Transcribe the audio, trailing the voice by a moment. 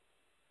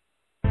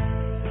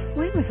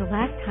When was the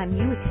last time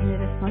you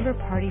attended a slumber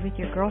party with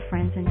your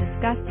girlfriends and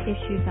discussed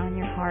issues on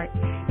your heart?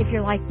 If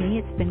you're like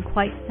me, it's been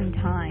quite some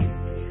time.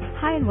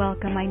 Hi and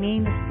welcome. My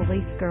name is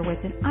Felice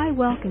Gerwitz, and I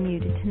welcome you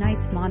to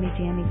tonight's Mommy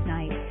Jammies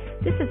Night.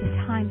 This is a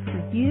time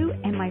for you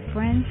and my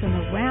friends from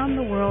around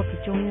the world to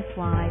join us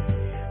live.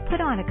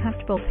 Put on a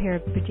comfortable pair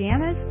of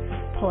pajamas,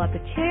 pull up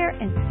a chair,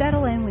 and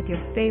settle in with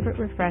your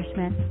favorite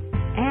refreshment,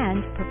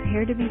 and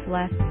prepare to be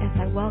blessed as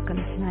I welcome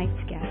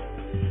tonight's guest.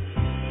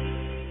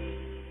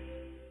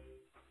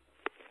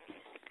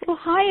 Well,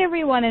 hi,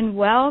 everyone, and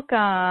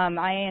welcome.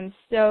 I am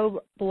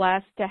so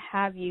blessed to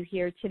have you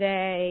here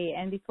today.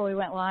 And before we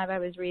went live, I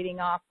was reading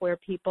off where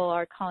people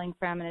are calling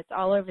from, and it's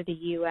all over the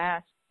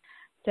U.S.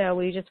 So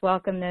we just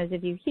welcome those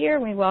of you here.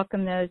 We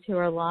welcome those who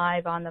are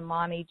live on the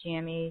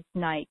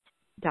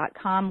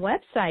MommyJammiesNight.com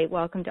website.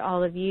 Welcome to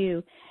all of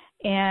you.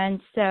 And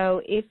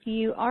so if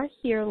you are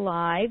here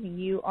live,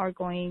 you are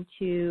going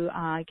to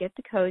get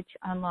the code to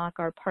unlock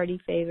our party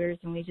favors,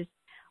 and we just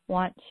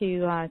want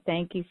to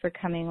thank you for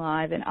coming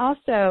live. And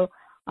also,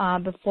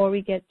 before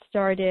we get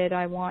started,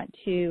 I want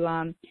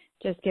to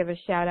just give a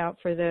shout out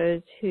for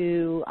those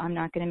who, I'm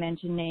not going to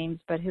mention names,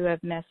 but who have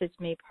messaged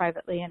me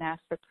privately and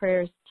asked for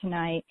prayers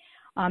tonight,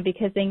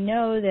 because they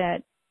know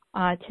that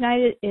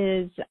tonight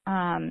is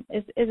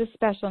a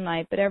special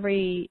night, but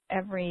every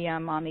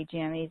Mommy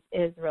Jammies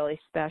is really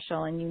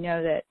special, and you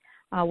know that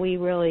we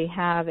really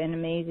have an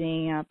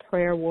amazing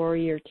prayer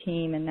warrior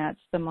team, and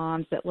that's the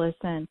moms that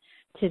listen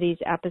to these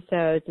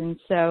episodes, and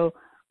so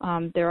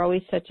they're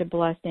always such a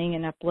blessing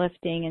and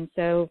uplifting. And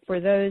so for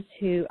those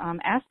who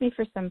ask me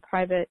for some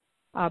private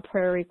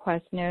prayer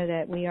requests, know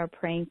that we are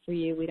praying for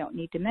you. We don't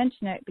need to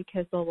mention it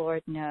because the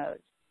Lord knows.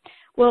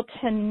 Well,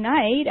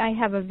 tonight I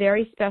have a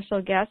very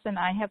special guest, and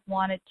I have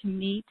wanted to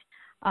meet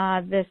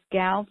this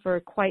gal for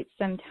quite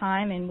some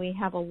time, and we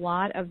have a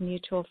lot of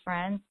mutual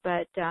friends,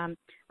 but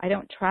I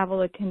don't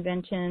travel a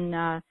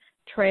convention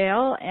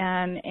trail,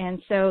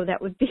 and so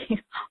that would be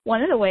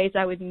one of the ways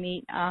I would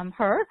meet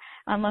her,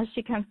 unless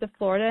she comes to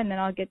Florida, and then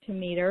I'll get to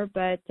meet her.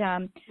 But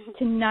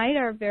tonight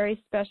our very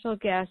special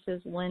guest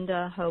is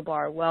Linda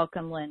Hobart.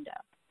 Welcome,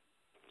 Linda.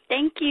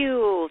 Thank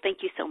you.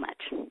 Thank you so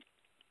much.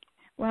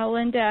 Well,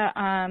 Linda,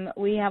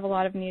 we have a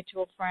lot of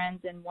mutual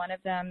friends, and one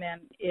of them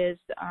is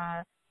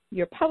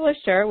your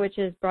publisher, which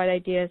is Bright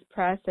Ideas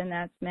Press, and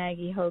that's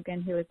Maggie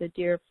Hogan, who is a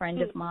dear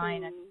friend of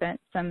mine. I spent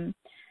some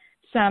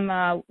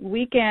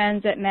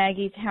weekends at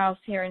Maggie's house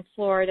here in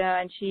Florida,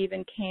 and she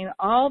even came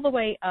all the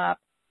way up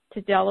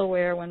to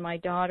Delaware when my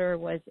daughter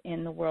was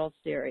in the World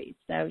Series.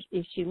 So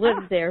she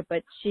lives there,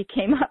 but she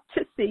came up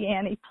to see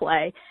Annie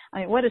play. I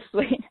mean, what a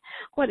sweet,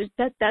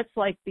 that's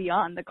like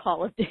beyond the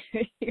Call of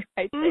Duty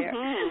right there.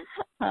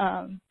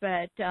 Mm-hmm.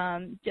 But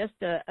just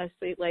a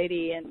sweet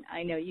lady, and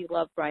I know you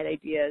love Bright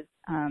Ideas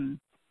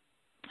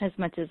as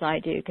much as I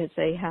do, because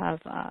they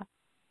have,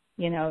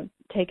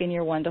 taken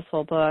your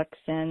wonderful books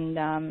and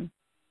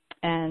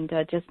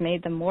just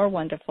made them more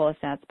wonderful, if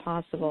that's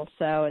possible.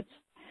 So it's,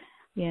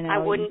 I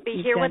wouldn't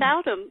be here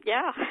without them.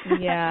 Yeah.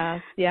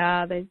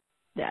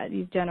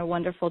 You've done a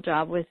wonderful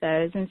job with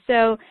those. And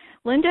so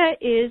Linda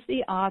is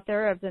the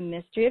author of The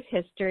Mystery of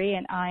History,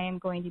 and I am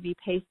going to be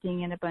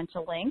pasting in a bunch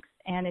of links.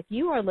 And if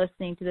you are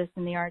listening to this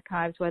in the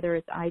archives, whether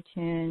it's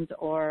iTunes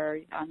or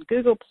on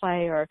Google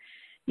Play, or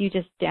you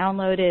just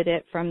downloaded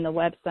it from the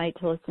website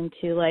to listen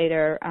to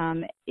later,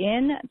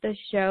 in the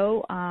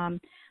show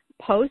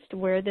post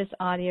where this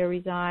audio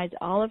resides,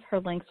 all of her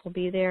links will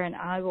be there, and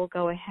I will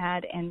go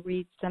ahead and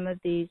read some of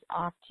these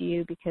off to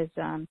you, because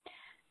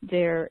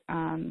there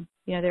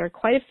are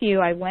quite a few.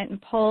 I went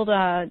and pulled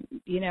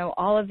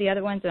all of the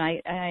other ones, and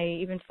I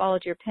even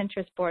followed your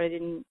Pinterest board. I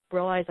didn't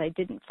realize I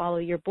didn't follow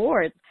your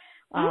board.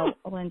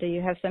 Linda, you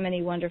have so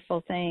many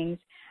wonderful things.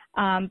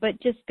 But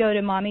just go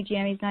to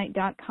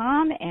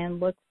MommyJammiesNight.com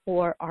and look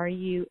for Are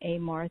You a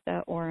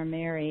Martha or a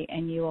Mary,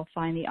 and you will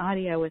find the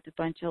audio with a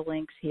bunch of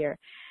links here.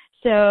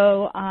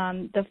 So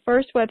the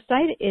first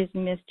website is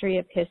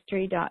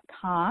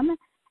mysteryofhistory.com,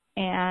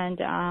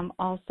 and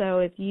also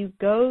if you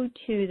go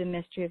to the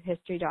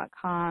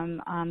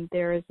mysteryofhistory.com,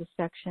 there is a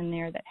section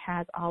there that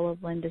has all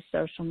of Linda's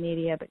social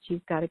media, but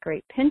she's got a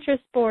great Pinterest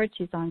board.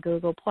 She's on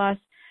Google+,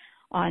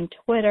 on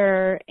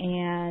Twitter,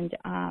 and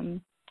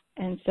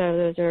so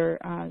those are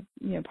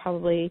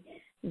probably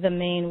the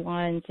main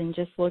ones. And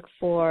just look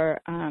for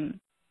and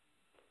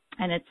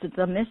it's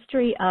The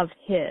Mystery of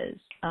His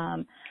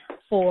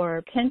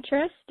for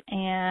Pinterest,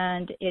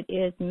 and it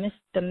is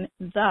the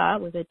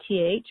with a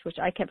TH, which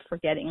I kept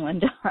forgetting,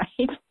 Linda, right?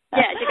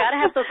 Yeah, you got to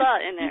have the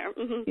in there.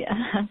 Mm-hmm.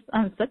 Yeah,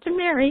 I'm such a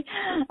Mary.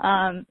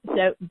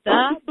 So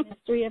The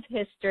Mystery of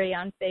History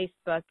on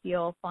Facebook,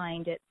 you'll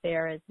find it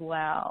there as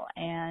well,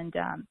 and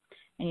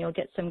you'll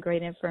get some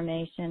great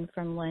information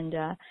from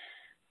Linda.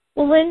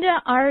 Well,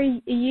 Linda,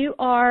 you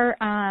are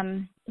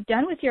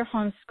done with your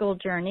homeschool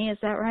journey, is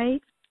that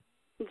right?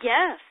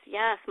 Yes.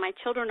 My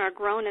children are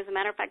grown. As a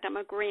matter of fact, I'm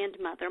a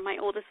grandmother. My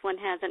oldest one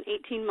has an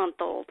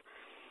 18-month-old.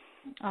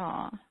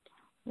 Oh,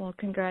 well,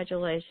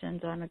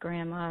 congratulations. I'm a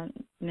grandma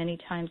many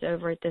times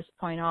over at this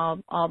point.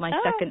 All my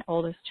second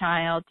oldest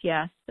child,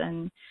 yes,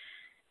 and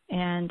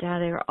And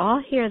they were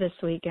all here this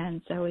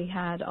weekend, so we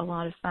had a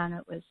lot of fun.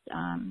 It was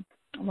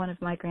one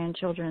of my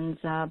grandchildren's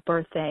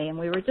birthday, and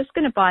we were just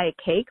going to buy a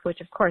cake,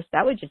 which, of course,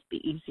 that would just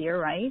be easier,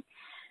 right?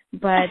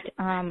 But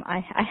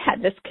I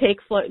had this cake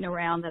floating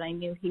around that I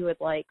knew he would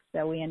like,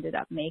 so we ended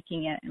up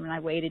making it, and I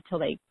waited till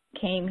they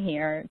came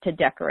here to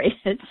decorate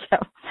it, so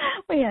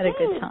we had a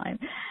good time.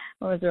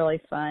 It was really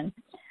fun.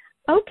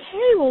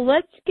 Okay, well,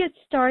 let's get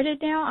started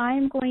now.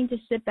 I'm going to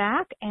sit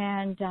back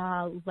and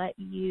let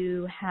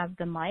you have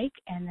the mic,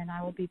 and then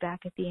I will be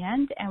back at the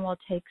end, and we'll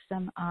take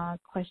some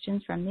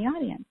questions from the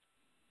audience.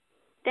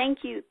 Thank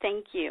you.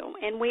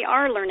 And we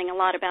are learning a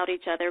lot about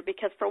each other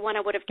because, for one,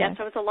 I would have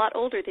guessed I was a lot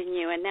older than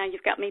you, and now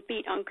you've got me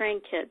beat on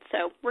grandkids,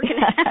 so we're going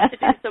to have to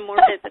do some more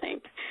visiting.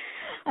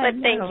 But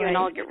thank you, and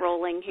I'll get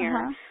rolling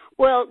here.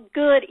 Well,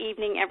 good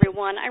evening,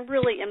 everyone. I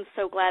really am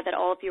so glad that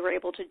all of you were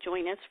able to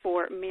join us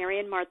for Mary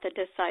and Martha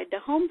Decide to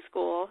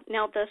Homeschool.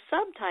 Now, the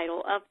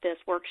subtitle of this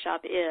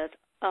workshop is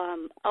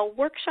a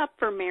workshop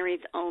for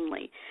Marys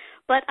only.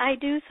 But I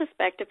do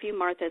suspect a few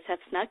Marthas have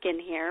snuck in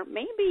here,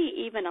 maybe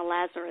even a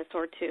Lazarus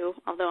or two,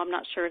 although I'm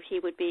not sure if he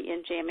would be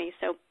in Jammy,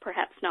 so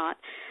perhaps not.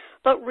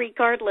 But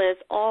regardless,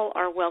 all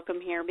are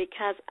welcome here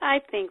because I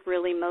think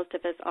really most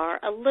of us are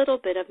a little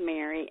bit of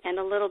Mary and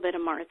a little bit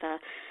of Martha,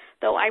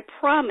 though I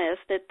promise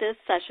that this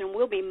session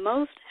will be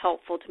most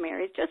helpful to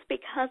Marys just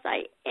because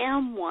I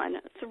am one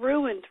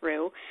through and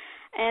through.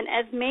 And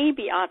as may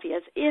be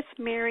obvious, if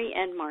Mary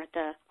and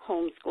Martha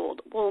homeschooled,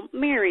 well,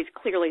 Mary's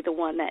clearly the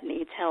one that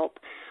needs help.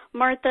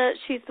 Martha,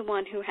 she's the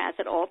one who has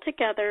it all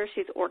together.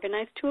 She's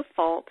organized to a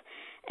fault.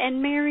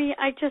 And Mary,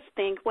 I just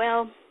think,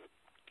 well,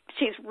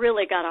 she's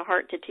really got a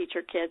heart to teach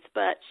her kids,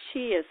 but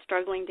she is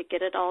struggling to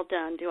get it all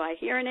done. Do I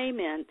hear an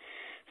amen?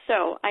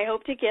 So I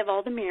hope to give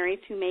all the Marys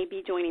who may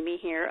be joining me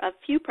here a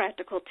few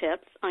practical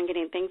tips on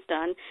getting things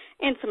done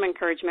and some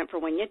encouragement for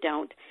when you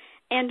don't.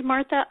 And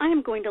Martha, I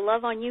am going to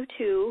love on you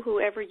too,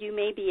 whoever you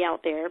may be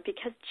out there,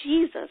 because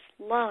Jesus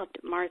loved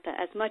Martha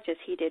as much as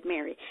he did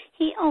Mary.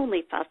 He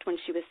only fussed when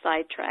she was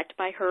sidetracked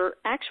by her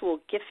actual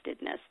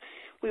giftedness.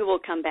 We will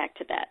come back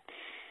to that.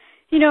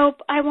 You know,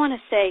 I want to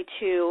say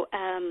too,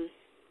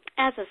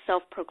 as a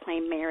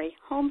self-proclaimed Mary,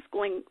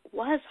 homeschooling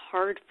was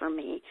hard for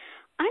me.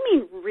 I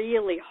mean,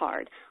 really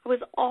hard. I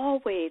was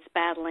always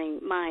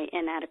battling my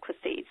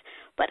inadequacies.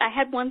 But I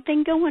had one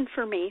thing going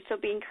for me, so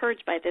be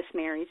encouraged by this,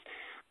 Marys.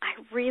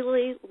 I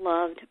really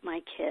loved my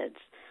kids.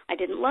 I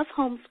didn't love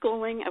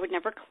homeschooling. I would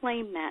never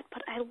claim that,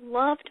 but I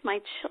loved my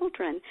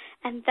children,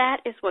 and that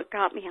is what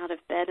got me out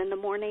of bed in the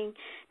morning.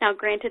 Now,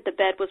 granted, the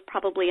bed was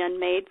probably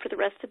unmade for the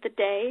rest of the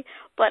day,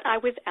 but I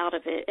was out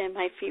of it, and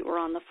my feet were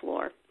on the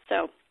floor.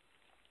 So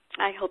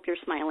I hope you're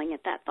smiling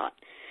at that thought.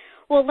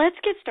 Well, let's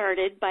get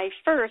started by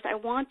first, I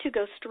want to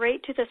go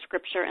straight to the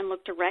scripture and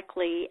look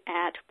directly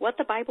at what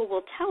the Bible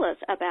will tell us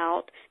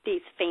about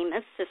these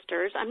famous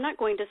sisters. I'm not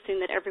going to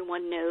assume that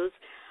everyone knows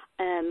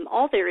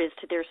all there is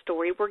to their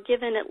story. We're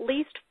given at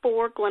least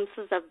 4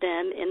 glimpses of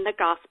them in the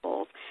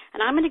Gospels,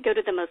 and I'm going to go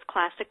to the most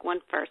classic one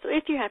first. So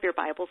if you have your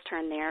Bibles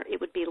turned there, it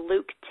would be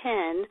Luke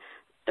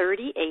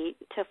 10:38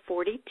 to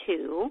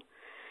 42.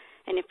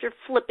 And if you're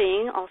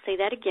flipping, I'll say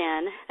that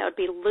again. That would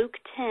be Luke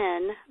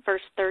 10,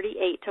 verse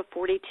 38 to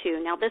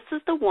 42. Now, this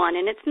is the one,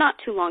 and it's not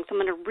too long, so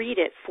I'm going to read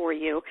it for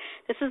you.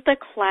 This is the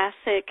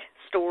classic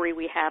story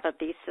we have of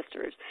these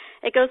sisters.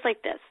 It goes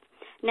like this.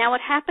 Now,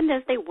 it happened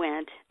as they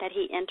went that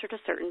he entered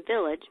a certain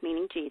village,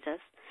 meaning Jesus,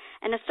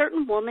 and a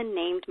certain woman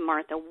named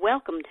Martha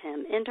welcomed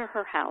him into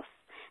her house.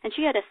 And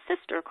she had a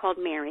sister called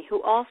Mary,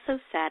 who also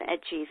sat at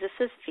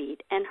Jesus'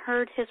 feet and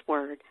heard his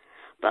word.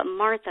 But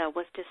Martha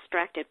was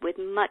distracted with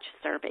much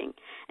serving,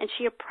 and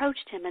she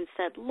approached him and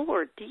said,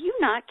 Lord, do you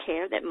not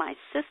care that my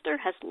sister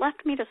has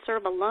left me to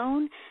serve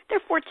alone?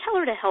 Therefore tell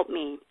her to help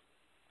me.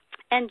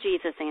 And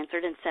Jesus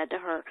answered and said to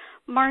her,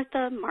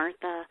 Martha,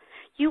 Martha,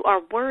 you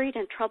are worried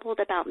and troubled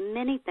about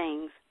many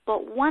things,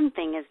 but one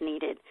thing is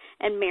needed,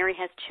 and Mary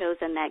has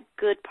chosen that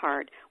good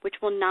part, which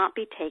will not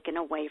be taken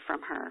away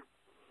from her.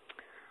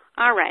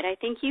 All right, I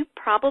think you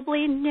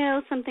probably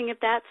know something of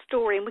that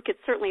story, and we could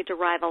certainly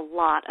derive a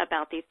lot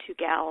about these two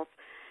gals.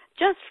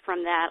 Just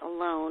from that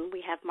alone,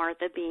 we have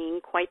Martha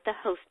being quite the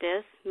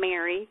hostess,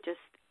 Mary just,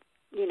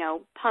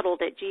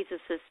 puddled at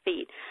Jesus'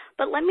 feet.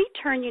 But let me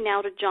turn you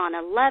now to John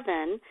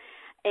 11,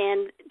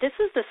 and this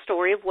is the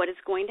story of what is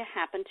going to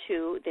happen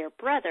to their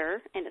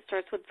brother, and it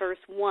starts with verse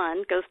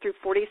 1, goes through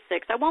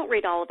 46. I won't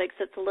read all of it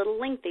because it's a little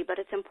lengthy, but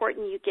it's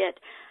important you get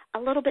a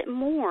little bit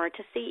more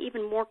to see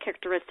even more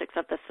characteristics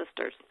of the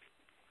sisters.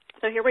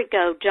 So here we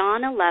go,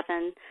 John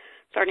 11,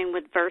 starting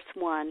with verse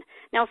 1.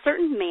 Now a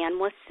certain man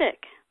was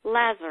sick,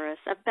 Lazarus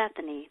of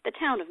Bethany, the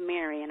town of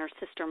Mary and her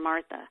sister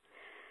Martha.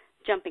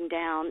 Jumping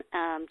down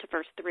to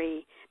verse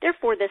 3.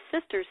 Therefore the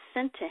sisters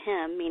sent to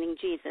him, meaning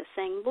Jesus,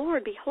 saying,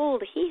 Lord,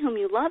 behold, he whom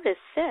you love is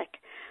sick.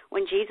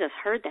 When Jesus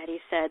heard that, he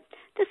said,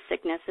 This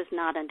sickness is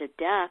not unto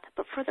death,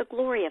 but for the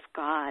glory of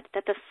God,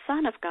 that the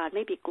Son of God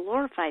may be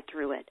glorified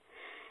through it.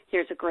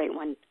 Here's a great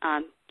one.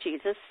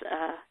 Jesus,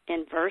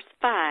 in verse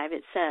 5,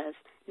 it says,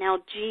 Now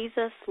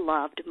Jesus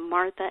loved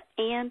Martha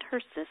and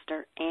her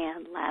sister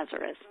and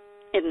Lazarus.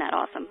 Isn't that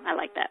awesome? I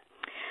like that.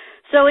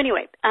 So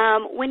anyway,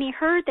 when he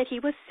heard that he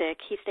was sick,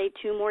 he stayed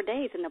 2 more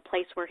days in the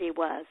place where he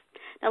was.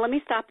 Now let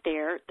me stop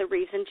there. The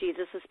reason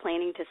Jesus is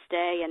planning to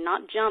stay and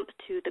not jump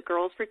to the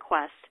girl's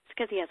request is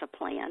because he has a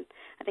plan.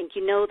 I think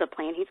you know the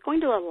plan. He's going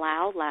to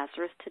allow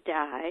Lazarus to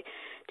die,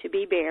 to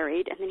be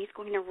buried, and then he's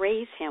going to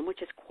raise him,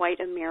 which is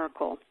quite a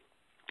miracle.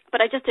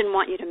 But I just didn't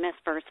want you to miss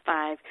verse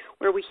 5,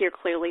 where we hear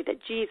clearly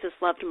that Jesus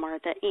loved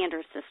Martha and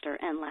her sister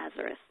and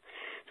Lazarus.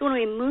 So when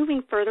we're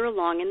moving further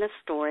along in the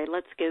story,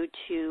 let's go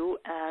to,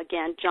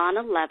 again, John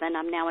 11.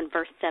 I'm now in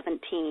verse 17.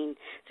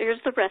 So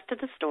here's the rest of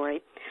the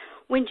story.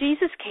 When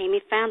Jesus came, he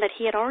found that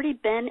he had already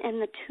been in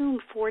the tomb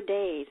 4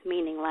 days,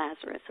 meaning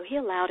Lazarus, so he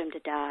allowed him to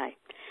die.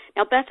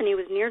 Now Bethany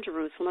was near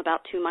Jerusalem,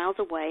 about 2 miles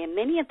away, and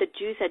many of the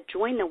Jews had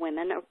joined the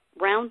women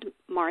around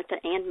Martha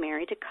and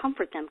Mary to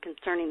comfort them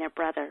concerning their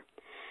brother.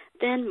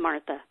 Then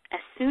Martha,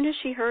 as soon as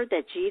she heard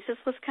that Jesus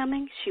was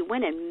coming, she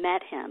went and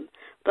met him,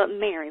 but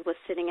Mary was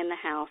sitting in the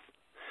house.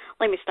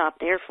 Let me stop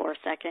there for a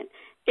second.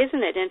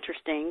 Isn't it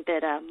interesting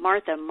that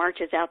Martha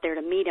marches out there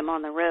to meet him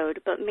on the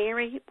road, but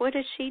Mary, what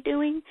is she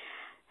doing?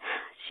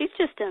 She's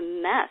just a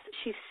mess.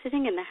 She's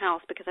sitting in the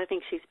house because I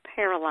think she's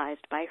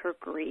paralyzed by her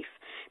grief.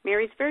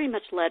 Mary's very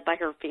much led by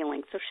her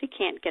feelings, so she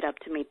can't get up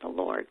to meet the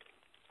Lord.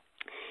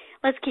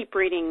 Let's keep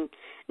reading.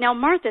 Now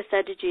Martha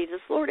said to Jesus,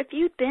 Lord, if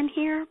you'd been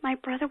here, my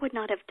brother would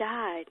not have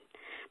died.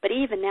 But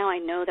even now I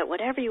know that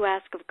whatever you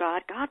ask of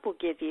God, God will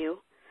give you.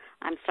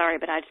 I'm sorry,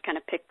 but I just kind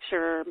of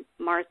picture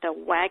Martha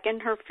wagging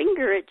her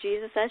finger at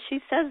Jesus as she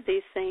says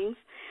these things.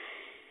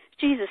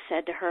 Jesus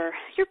said to her,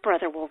 your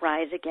brother will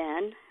rise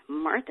again.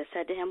 Martha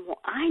said to him, well,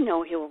 I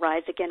know he will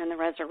rise again in the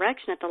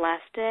resurrection at the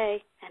last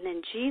day. And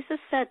then Jesus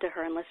said to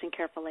her, and listen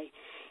carefully,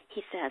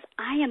 he says,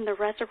 I am the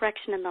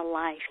resurrection and the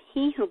life.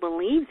 He who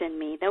believes in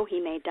me, though he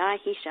may die,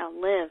 he shall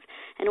live.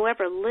 And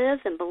whoever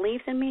lives and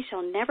believes in me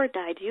shall never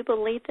die. Do you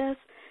believe this?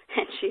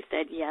 And she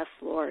said, yes,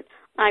 Lord.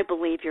 I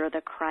believe you're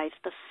the Christ,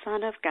 the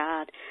Son of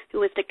God,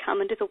 who is to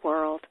come into the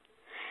world.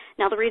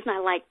 Now, the reason I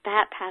like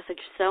that passage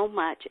so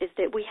much is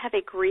that we have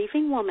a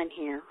grieving woman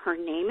here. Her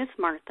name is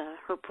Martha.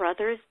 Her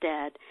brother is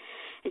dead.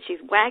 And she's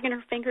wagging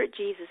her finger at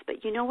Jesus.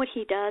 But you know what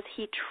he does?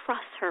 He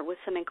trusts her with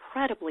some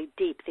incredibly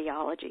deep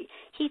theology.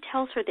 He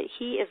tells her that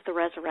he is the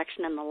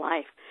resurrection and the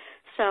life.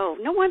 So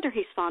no wonder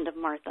he's fond of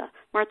Martha.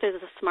 Martha is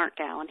a smart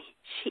gal, and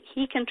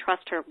he can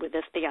trust her with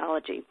this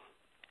theology.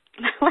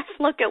 Now let's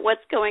look at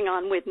what's going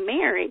on with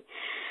Mary.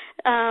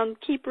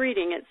 Keep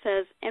reading. It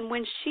says, and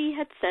when she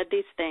had said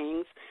these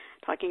things,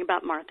 talking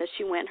about Martha,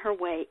 she went her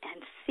way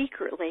and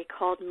secretly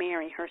called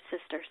Mary, her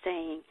sister,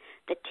 saying,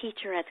 the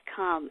teacher has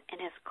come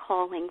and is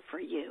calling for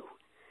you.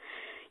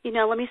 You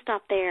know, let me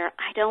stop there.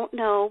 I don't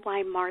know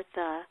why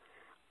Martha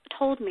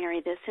told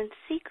Mary this in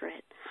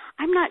secret.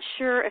 I'm not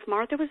sure if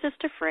Martha was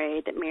just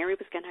afraid that Mary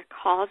was going to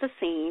cause a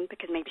scene,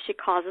 because maybe she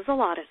causes a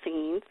lot of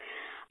scenes.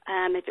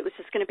 If it was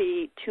just going to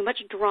be too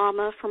much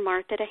drama for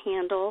Martha to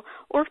handle,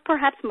 or if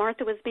perhaps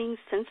Martha was being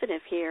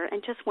sensitive here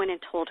and just went and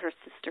told her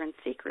sister in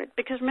secret.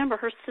 Because remember,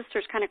 her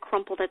sister's kind of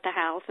crumpled at the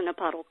house in a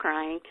puddle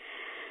crying.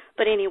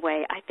 But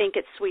anyway, I think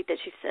it's sweet that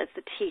she says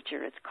the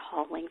teacher is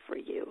calling for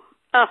you.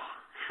 Oh,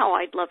 how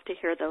I'd love to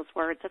hear those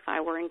words if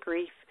I were in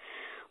grief.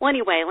 Well,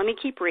 anyway, let me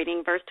keep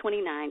reading. Verse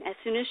 29, as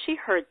soon as she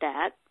heard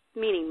that,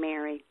 meaning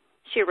Mary,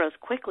 she arose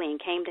quickly and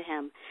came to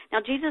him. Now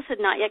Jesus had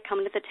not yet come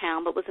into the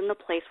town, but was in the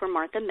place where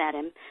Martha met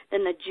him.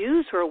 Then the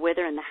Jews who were with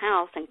her in the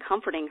house and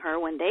comforting her,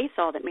 when they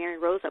saw that Mary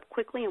rose up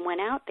quickly and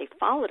went out, they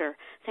followed her,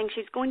 saying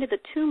she's going to the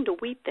tomb to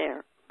weep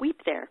there.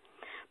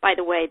 By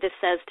the way, this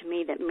says to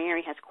me that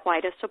Mary has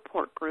quite a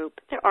support group.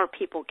 There are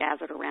people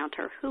gathered around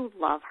her who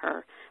love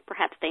her.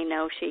 Perhaps they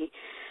know she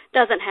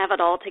doesn't have it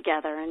all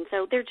together, and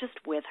so they're just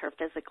with her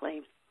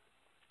physically.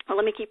 Well,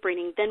 let me keep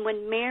reading. Then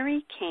when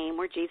Mary came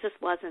where Jesus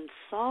was and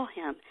saw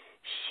him,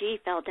 she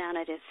fell down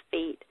at his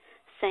feet,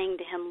 saying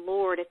to him,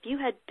 Lord, if you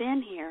had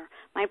been here,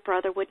 my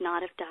brother would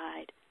not have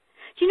died.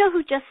 Do you know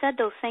who just said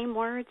those same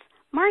words?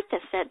 Martha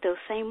said those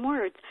same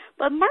words.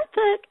 But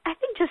Martha, I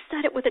think, just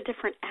said it with a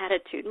different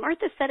attitude.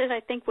 Martha said it, I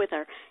think, with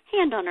her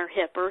hand on her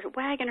hip or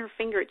wagging her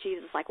finger at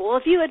Jesus like, well,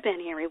 if you had been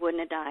here, he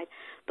wouldn't have died.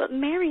 But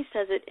Mary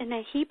says it in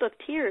a heap of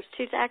tears.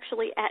 She's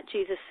actually at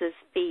Jesus'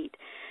 feet.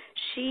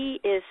 She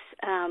is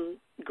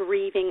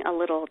grieving a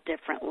little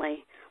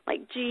differently.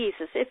 Like,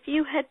 Jesus, if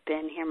you had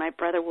been here, my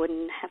brother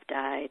wouldn't have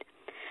died.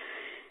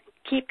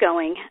 Keep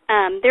going.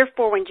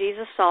 Therefore, when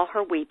Jesus saw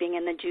her weeping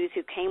and the Jews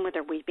who came with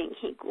her weeping,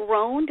 he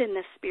groaned in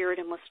the spirit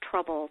and was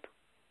troubled.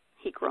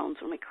 He groans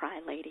when we cry,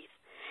 ladies.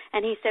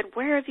 And he said,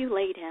 where have you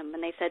laid him?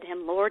 And they said to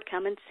him, Lord,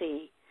 come and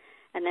see.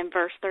 And then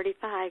verse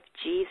 35,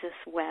 Jesus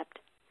wept.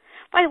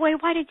 By the way,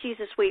 why did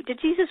Jesus weep? Did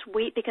Jesus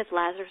weep because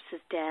Lazarus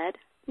is dead?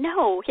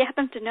 No, he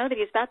happens to know that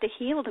he's about to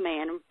heal the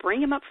man and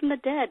bring him up from the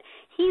dead.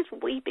 He's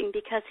weeping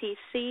because he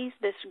sees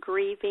this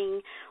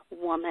grieving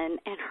woman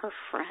and her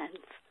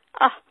friends.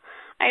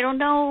 I don't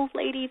know,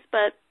 ladies,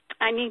 but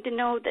I need to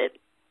know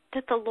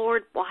that the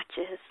Lord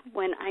watches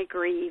when I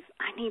grieve.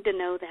 I need to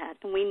know that,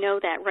 and we know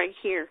that right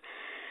here.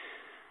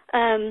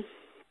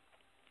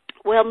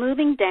 Well,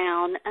 moving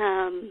down,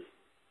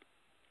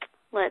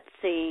 let's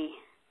see.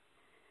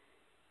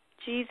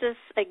 Jesus,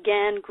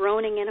 again,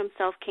 groaning in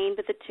himself, came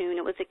to the tomb.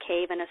 It was a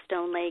cave, and a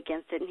stone lay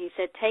against it. And he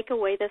said, take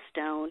away the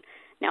stone.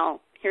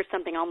 Now, here's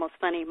something almost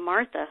funny.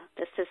 Martha,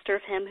 the sister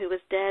of him who was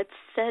dead,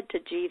 said to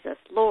Jesus,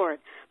 Lord,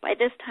 by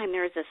this time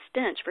there is a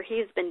stench, for he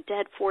has been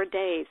dead 4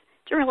 days.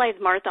 Do you realize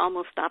Martha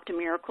almost stopped a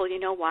miracle? You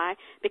know why?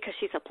 Because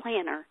she's a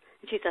planner,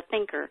 and she's a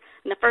thinker.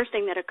 And the first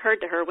thing that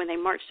occurred to her when they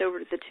marched over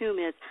to the tomb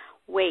is,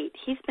 wait,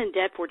 he's been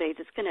dead 4 days.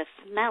 It's going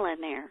to smell in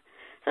there.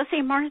 So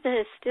see,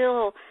 Martha is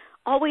still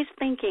always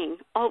thinking,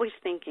 always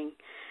thinking.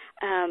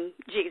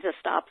 Jesus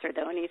stops her,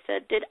 though, and he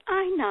said, did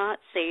I not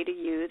say to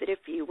you that if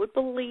you would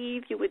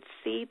believe, you would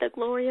see the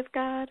glory of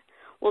God?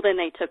 Well, then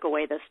they took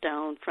away the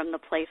stone from the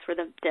place where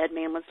the dead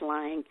man was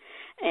lying,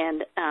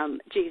 and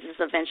Jesus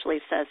eventually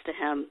says to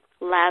him,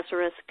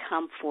 Lazarus,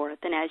 come forth,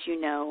 and as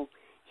you know,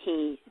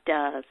 he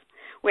does.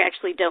 We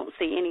actually don't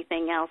see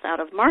anything else out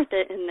of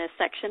Martha in this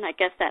section. I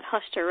guess that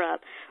hushed her up.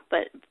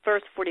 But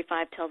verse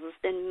 45 tells us,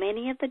 then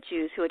many of the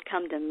Jews who had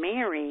come to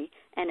Mary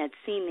and had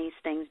seen these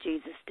things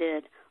Jesus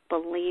did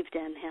believed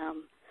in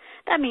him.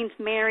 That means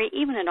Mary,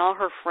 even in all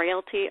her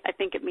frailty, I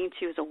think it means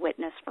she was a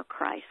witness for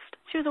Christ.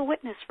 She was a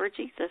witness for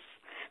Jesus.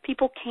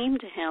 People came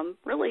to him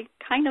really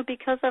kind of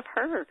because of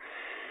her.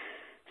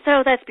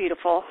 So that's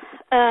beautiful.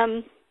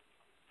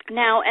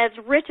 Now, as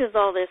rich as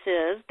all this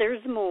is,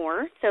 there's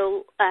more.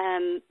 So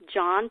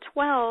John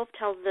 12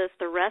 tells us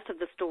the rest of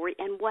the story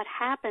and what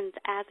happens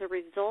as a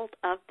result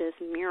of this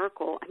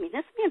miracle. I mean,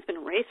 this man's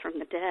been raised from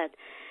the dead.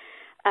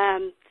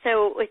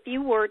 So if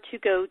you were to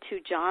go to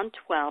John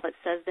 12, it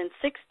says, then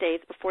 6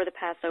 days before the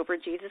Passover,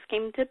 Jesus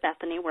came to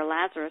Bethany where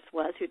Lazarus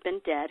was, who'd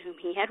been dead, whom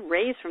he had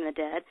raised from the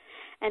dead.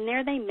 And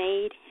there they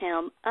made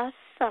him a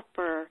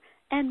supper,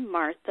 and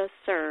Martha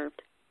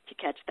served. Did you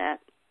catch that?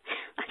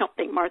 I don't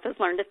think Martha's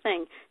learned a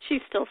thing.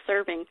 She's still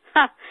serving.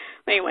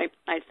 Anyway,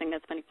 I just think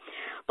that's funny.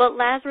 But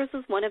Lazarus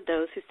was one of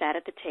those who sat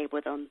at the table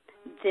with them.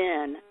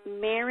 Then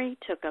Mary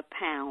took a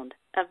pound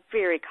of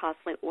very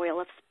costly oil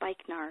of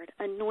spikenard,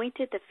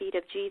 anointed the feet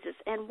of Jesus,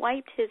 and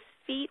wiped his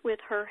feet with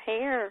her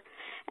hair.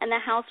 And the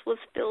house was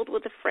filled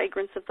with the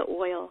fragrance of the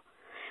oil.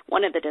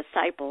 One of the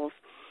disciples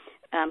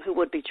who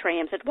would betray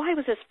him said, why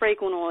was this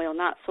fragrant oil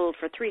not sold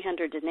for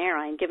 300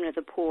 denarii and given to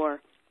the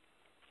poor?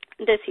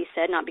 This he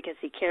said, not because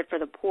he cared for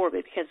the poor,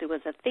 but because he was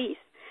a thief.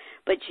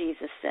 But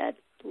Jesus said,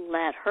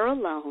 let her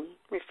alone,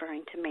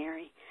 referring to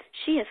Mary.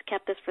 She has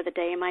kept this for the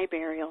day of my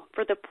burial.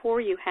 For the poor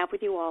you have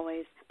with you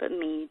always, but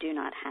me you do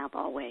not have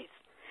always.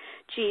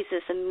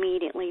 Jesus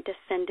immediately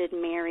defended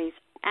Mary's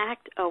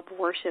act of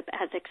worship,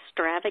 as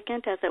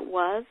extravagant as it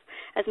was,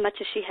 as much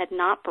as she had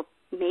not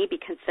maybe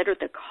considered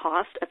the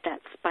cost of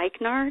that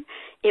spikenard.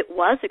 It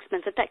was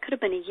expensive. That could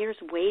have been a year's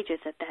wages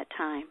at that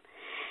time.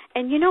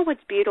 And you know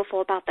what's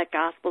beautiful about the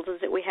Gospels is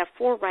that we have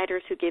 4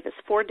 writers who gave us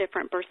 4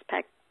 different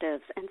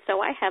perspectives. And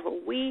so I have a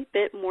wee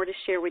bit more to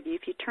share with you.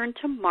 If you turn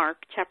to Mark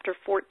chapter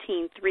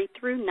 14, 3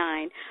 through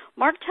 9,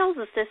 Mark tells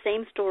us the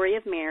same story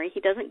of Mary.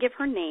 He doesn't give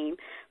her name,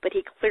 but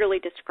he clearly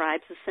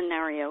describes the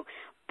scenario.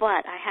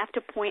 But I have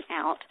to point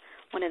out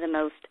one of the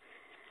most,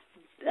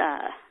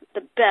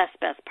 the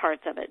best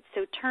parts of it.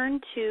 So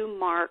turn to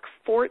Mark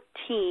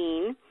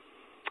 14.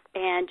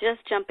 And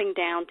just jumping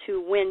down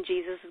to when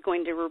Jesus is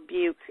going to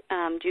rebuke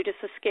Judas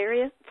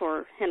Iscariot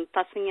for him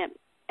fussing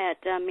at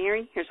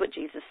Mary. Here's what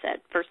Jesus said,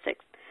 verse 6.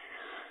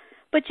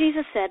 But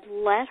Jesus said,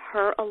 let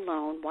her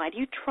alone. Why do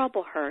you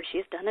trouble her? She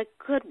has done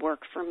a good work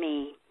for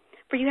me.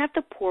 For you have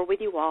the poor with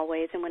you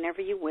always, and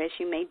whenever you wish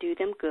you may do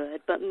them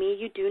good. But me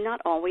you do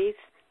not always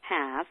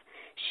have.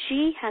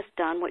 She has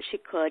done what she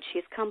could. She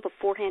has come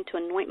beforehand to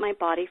anoint my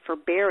body for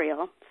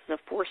burial. This is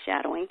a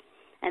foreshadowing.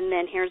 And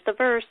then here's the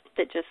verse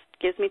that just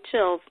gives me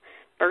chills.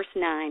 Verse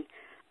 9,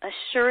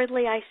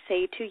 assuredly I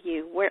say to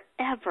you,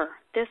 wherever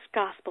this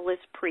gospel is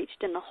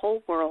preached in the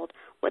whole world,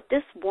 what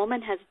this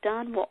woman has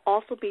done will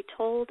also be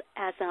told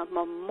as a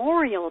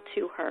memorial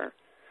to her.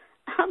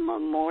 A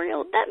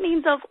memorial. That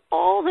means of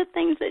all the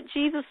things that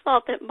Jesus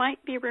thought that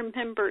might be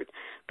remembered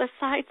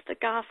besides the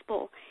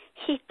gospel,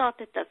 he thought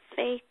that the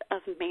faith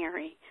of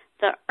Mary,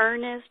 the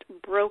earnest,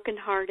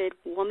 broken-hearted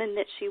woman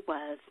that she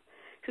was,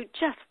 who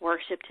just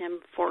worshipped him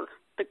for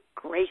the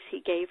grace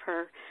he gave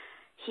her,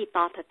 he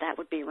thought that that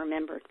would be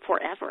remembered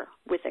forever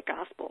with the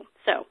gospel.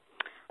 So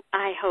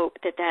I hope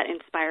that that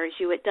inspires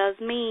you. It does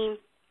me.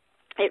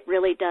 It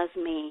really does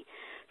me.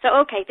 So,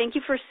 okay, thank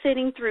you for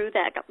sitting through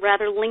that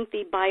rather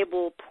lengthy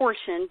Bible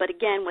portion. But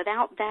again,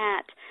 without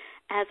that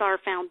as our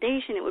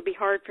foundation, it would be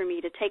hard for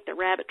me to take the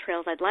rabbit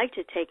trails I'd like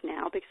to take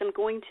now, because I'm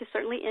going to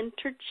certainly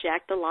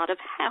interject a lot of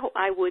how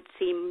I would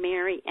see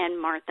Mary and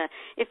Martha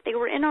if they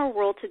were in our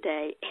world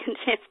today and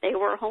if they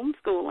were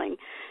homeschooling.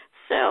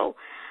 So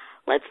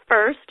let's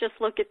first just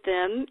look at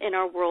them in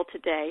our world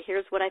today.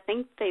 Here's what I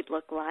think they'd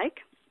look like.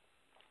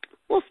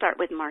 We'll start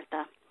with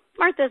Martha.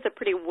 Martha is a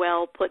pretty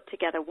well put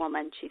together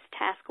woman. She's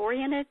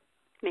task-oriented.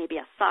 maybe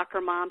a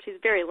soccer mom. She's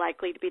very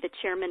likely to be the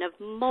chairman of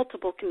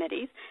multiple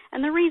committees,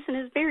 and the reason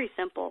is very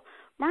simple.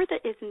 Martha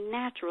is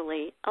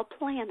naturally a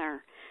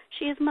planner.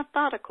 She is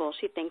methodical.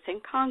 She thinks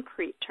in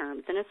concrete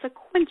terms, in a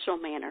sequential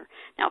manner.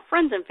 Now,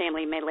 friends and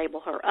family may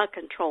label her a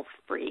control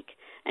freak,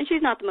 and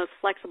she's not the most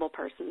flexible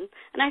person.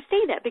 And I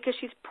say that because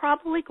she's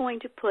probably going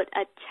to put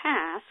a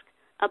task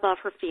above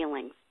her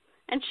feelings.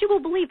 And she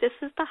will believe this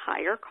is the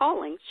higher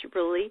calling. She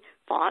really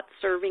thought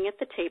serving at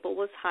the table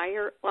was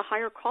a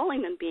higher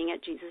calling than being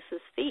at Jesus'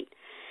 feet.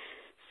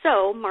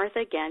 So, Martha,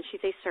 again,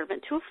 she's a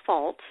servant to a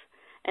fault,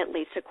 at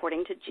least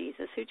according to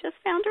Jesus, who just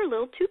found her a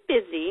little too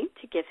busy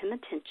to give him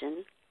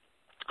attention.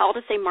 I'll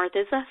just say Martha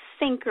is a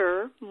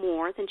thinker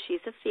more than she's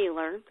a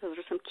feeler. Those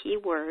are some key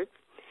words.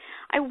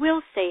 I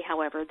will say,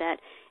 however, that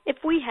if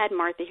we had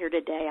Martha here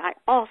today, I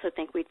also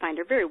think we'd find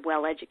her a very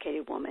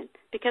well-educated woman.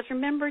 Because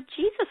remember,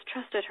 Jesus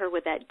trusted her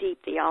with that deep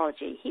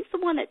theology. He's the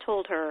one that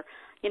told her,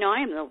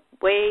 I am the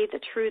way, the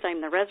truth, I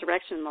am the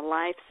resurrection and the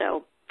life.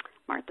 So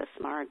Martha's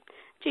smart.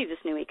 Jesus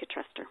knew he could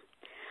trust her.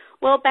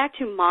 Well, back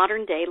to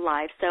modern day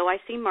life. So I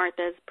see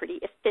Martha as pretty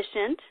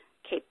efficient,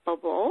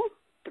 capable,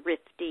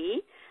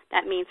 thrifty.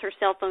 That means her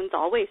cell phone's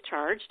always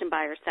charged and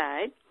by her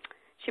side.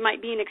 She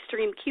might be an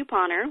extreme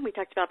couponer. We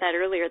talked about that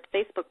earlier at the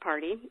Facebook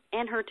party.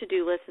 And her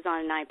to-do list is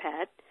on an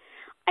iPad.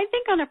 I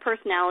think on a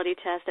personality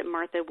test that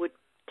Martha would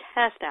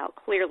test out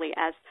clearly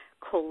as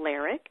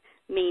choleric,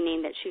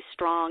 meaning that she's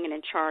strong and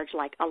in charge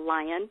like a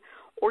lion.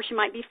 Or she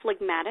might be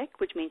phlegmatic,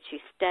 which means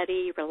she's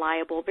steady,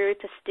 reliable, very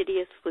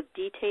fastidious with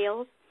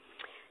details.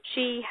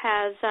 She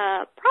has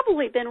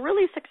probably been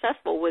really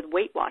successful with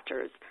Weight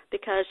Watchers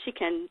because she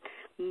can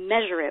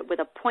measure it with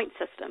a point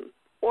system.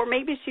 Or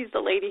maybe she's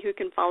the lady who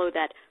can follow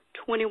that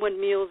 21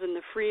 meals in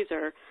the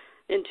freezer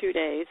in 2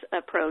 days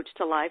approach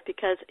to life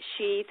because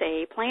she's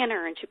a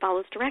planner and she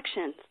follows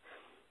directions.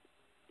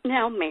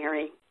 Now,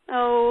 Mary.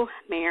 Oh,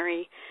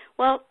 Mary.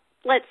 Well,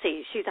 let's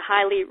see. She's a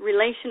highly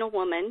relational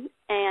woman,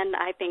 and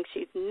I think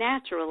she's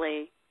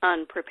naturally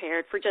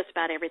unprepared for just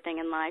about everything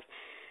in life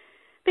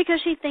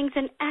because she thinks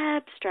in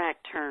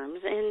abstract terms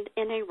and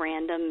in a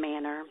random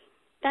manner.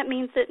 That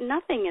means that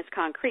nothing is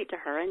concrete to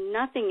her and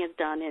nothing is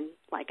done in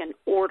like an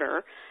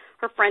order.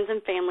 Her friends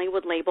and family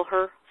would label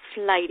her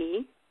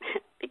flighty,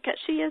 because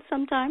she is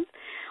sometimes,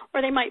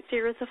 or they might see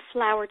her as a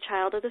flower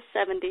child of the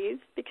 70s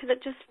because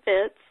it just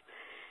fits.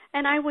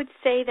 And I would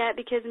say that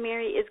because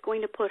Mary is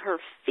going to put her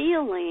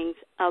feelings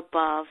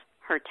above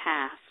her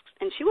tasks,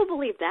 and she will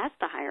believe that's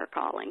the higher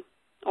calling,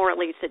 or at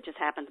least it just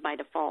happens by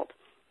default.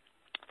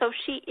 So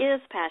she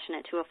is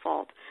passionate to a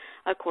fault,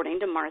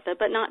 according to Martha,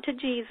 but not to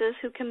Jesus,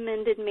 who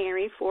commended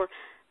Mary for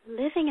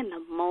living in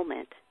the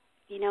moment,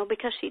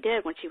 because she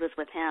did when she was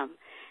with him.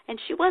 And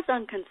she was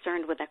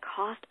unconcerned with the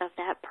cost of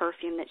that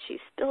perfume that she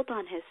spilled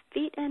on his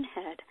feet and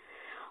head.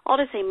 All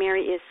to say,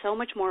 Mary is so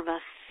much more of a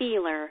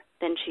feeler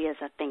than she is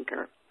a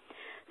thinker.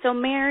 So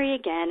Mary,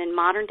 again, in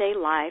modern-day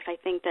life, I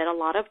think that a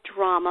lot of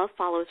drama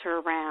follows her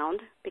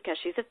around because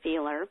she's a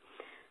feeler.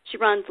 She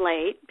runs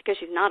late because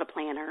she's not a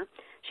planner.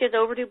 She has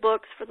overdue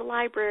books for the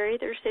library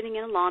that are sitting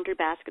in a laundry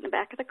basket in the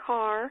back of the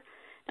car.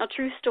 Now,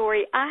 true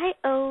story, I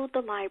owe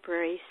the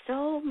library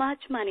so much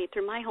money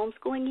through my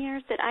homeschooling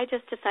years that I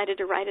just decided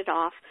to write it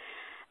off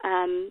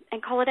and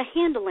call it a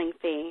handling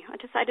fee. I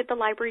decided the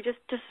library just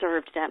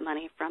deserved that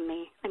money from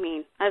me.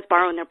 I was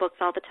borrowing their books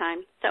all the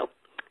time. So,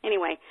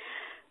 anyway,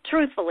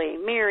 truthfully,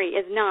 Mary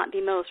is not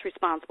the most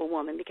responsible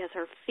woman because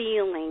her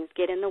feelings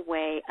get in the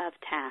way of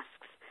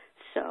tasks.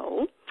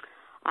 So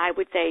I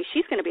would say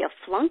she's going to be a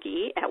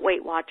flunky at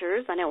Weight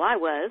Watchers. I know I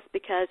was,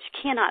 because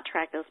she cannot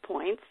track those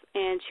points,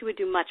 and she would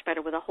do much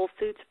better with a Whole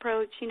Foods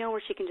approach,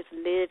 where she can just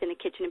live in the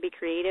kitchen and be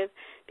creative,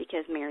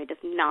 because Mary does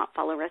not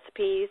follow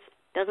recipes,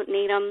 doesn't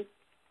need them.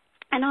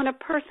 And on a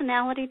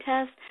personality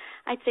test,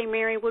 I'd say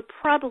Mary would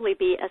probably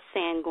be a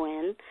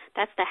sanguine.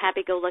 That's the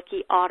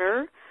happy-go-lucky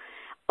otter.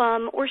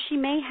 Or she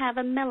may have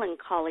a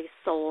melancholy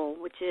soul,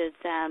 which is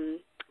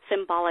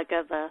symbolic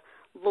of a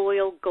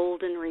loyal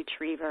golden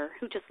retriever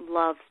who just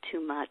loves too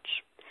much.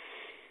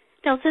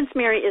 Now, since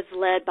Mary is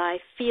led by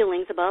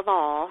feelings above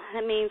all,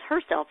 that means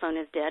her cell phone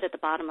is dead at the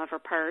bottom of her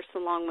purse,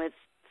 along with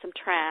some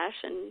trash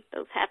and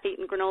those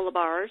half-eaten granola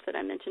bars that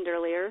I mentioned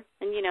earlier.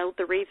 And,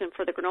 the reason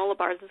for the granola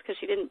bars is because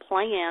she didn't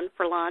plan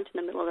for lunch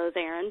in the middle of those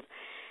errands.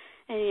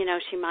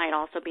 And, she might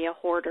also be a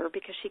hoarder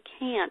because she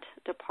can't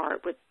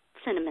depart with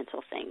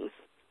sentimental things.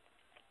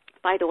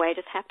 By the way, I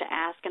just have to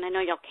ask, and I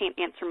know y'all can't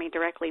answer me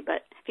directly,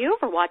 but have you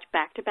ever watched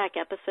back-to-back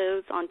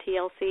episodes on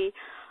TLC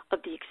of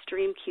The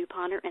Extreme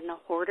Couponer and The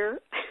Hoarder?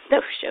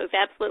 Those shows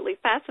absolutely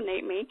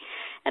fascinate me.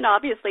 And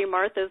obviously,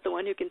 Martha's the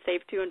one who can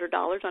save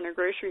 $200 on her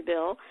grocery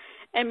bill,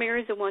 and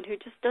Mary's the one who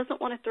just doesn't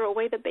want to throw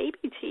away the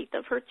baby teeth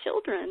of her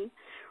children.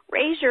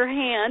 Raise your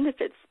hand, if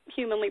it's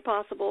humanly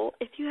possible,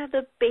 if you have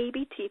the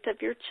baby teeth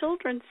of your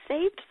children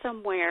saved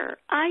somewhere.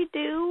 I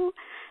do.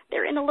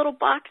 They're in a little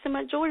box in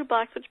my jewelry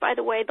box, which, by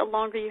the way, the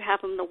longer you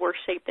have them, the worse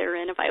shape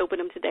they're in. If I open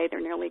them today,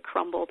 they're nearly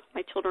crumbled.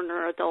 My children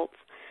are adults.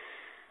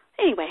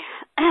 Anyway,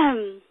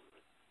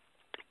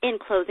 in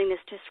closing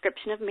this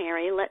description of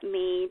Mary, let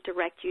me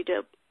direct you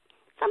to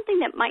something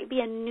that might be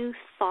a new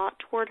thought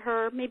toward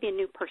her, maybe a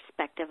new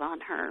perspective on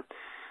her.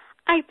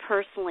 I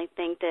personally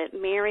think that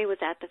Mary was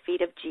at the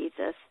feet of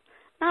Jesus,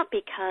 not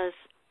because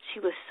she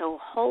was so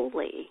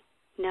holy.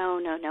 No,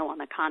 on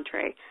the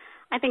contrary.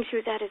 I think she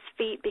was at his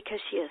feet because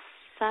she is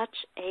such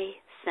a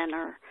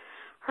sinner.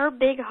 Her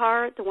big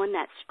heart, the one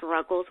that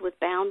struggles with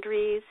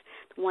boundaries,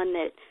 the one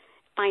that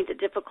finds it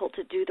difficult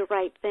to do the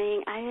right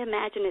thing, I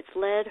imagine it's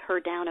led her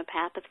down a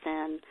path of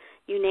sin.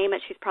 You name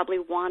it, she's probably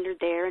wandered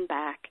there and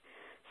back.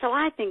 So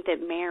I think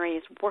that Mary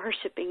is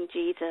worshiping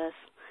Jesus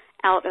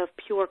out of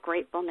pure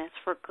gratefulness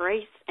for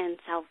grace and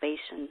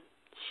salvation.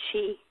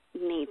 She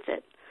needs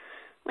it.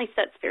 At least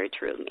that's very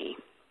true of me.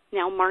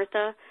 Now,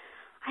 Martha,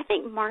 I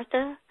think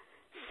Martha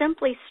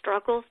simply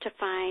struggles to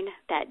find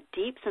that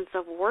deep sense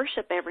of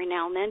worship every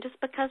now and then just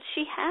because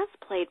she has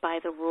played by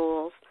the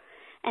rules.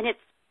 And it's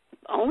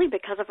only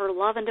because of her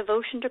love and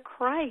devotion to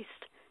Christ.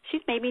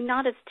 She's maybe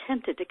not as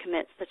tempted to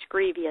commit such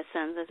grievous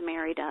sins as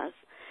Mary does.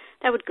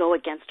 That would go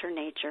against her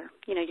nature.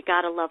 You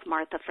got to love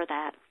Martha for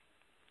that.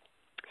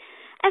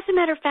 As a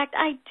matter of fact,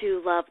 I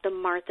do love the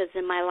Marthas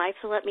in my life,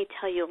 so let me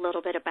tell you a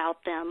little bit about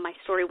them. My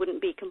story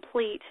wouldn't be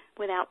complete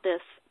without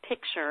this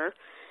picture.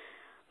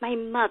 My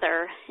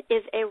mother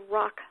is a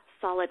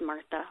rock-solid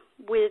Martha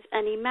with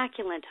an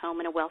immaculate home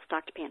and a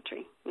well-stocked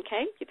pantry.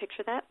 Okay, you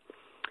picture that?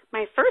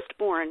 My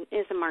firstborn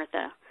is a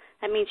Martha.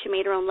 That means she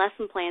made her own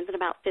lesson plans in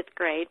about 5th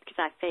grade because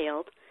I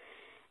failed.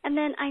 And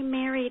then I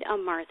married a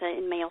Martha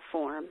in male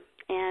form.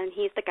 And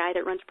he's the guy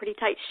that runs a pretty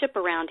tight ship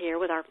around here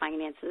with our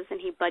finances, and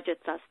he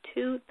budgets us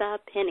to the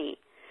penny.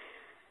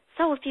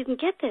 So if you can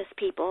get this,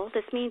 people,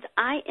 this means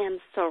I am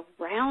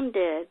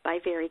surrounded by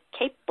very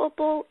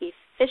capable,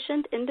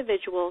 efficient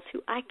individuals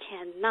who I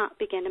cannot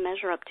begin to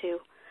measure up to.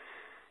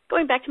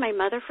 Going back to my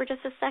mother for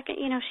just a second,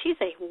 she's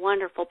a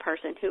wonderful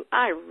person who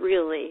I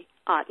really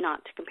ought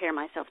not to compare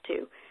myself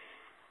to.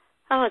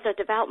 Oh, as a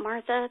devout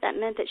Martha, that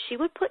meant that she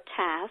would put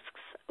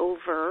tasks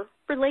over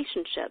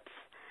relationships.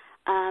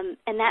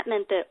 And that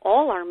meant that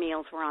all our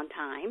meals were on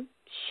time.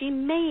 She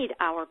made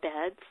our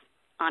beds.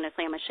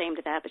 Honestly, I'm ashamed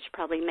of that, but she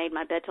probably made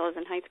my bed till I was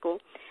in high school.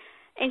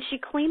 And she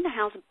cleaned the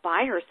house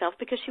by herself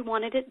because she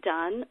wanted it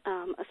done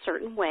a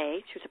certain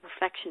way. She was a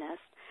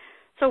perfectionist.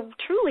 So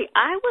truly,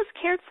 I was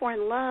cared for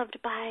and loved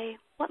by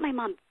what my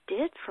mom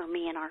did for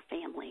me and our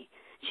family.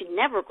 She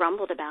never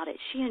grumbled about it.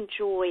 She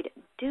enjoyed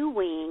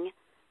doing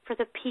for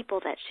the people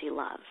that she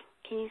loved.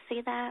 Can you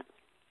see that?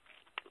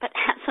 But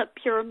as a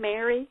pure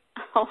Mary,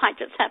 I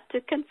just have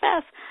to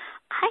confess,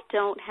 I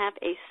don't have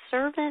a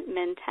servant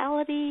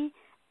mentality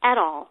at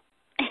all.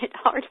 It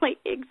hardly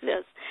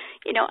exists.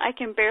 I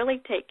can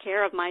barely take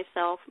care of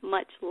myself,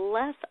 much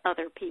less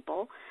other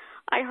people.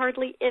 I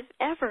hardly, if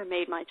ever,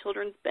 made my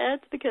children's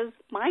beds because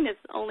mine is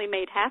only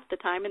made half the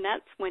time, and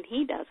that's when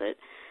he does it.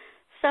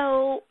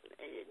 So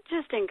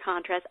just in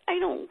contrast, I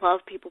don't love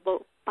people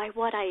by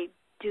what I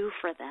do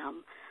for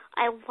them.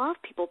 I love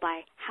people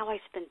by how I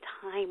spend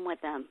time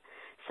with them.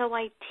 So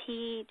I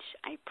teach,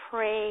 I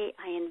pray,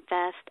 I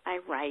invest, I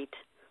write.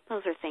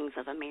 Those are things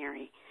of a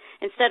Mary.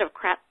 Instead of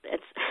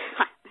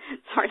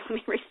let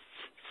me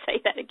say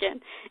that again.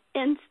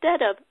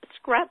 Instead of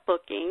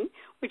scrapbooking,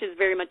 which is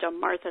very much a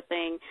Martha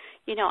thing,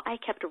 I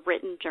kept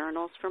written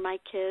journals for my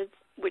kids,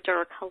 which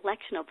are a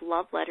collection of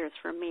love letters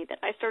from me that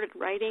I started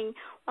writing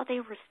while they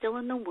were still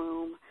in the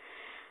womb.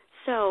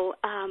 So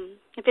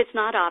if it's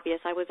not obvious,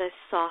 I was a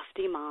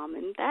softy mom,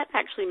 and that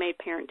actually made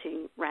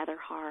parenting rather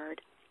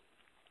hard.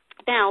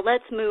 Now,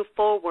 let's move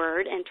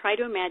forward and try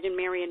to imagine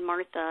Mary and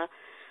Martha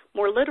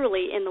more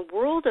literally in the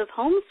world of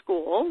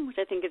homeschool, which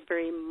I think is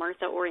very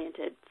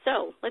Martha-oriented.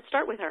 So let's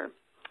start with her.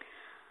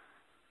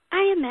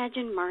 I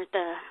imagine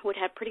Martha would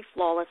have pretty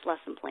flawless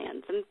lesson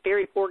plans and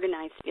very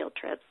organized field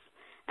trips.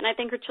 And I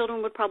think her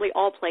children would probably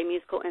all play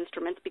musical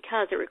instruments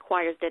because it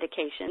requires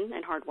dedication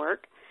and hard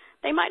work.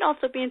 They might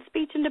also be in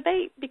speech and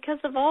debate because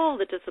of all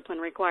the discipline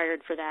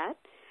required for that.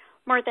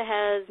 Martha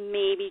has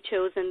maybe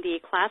chosen the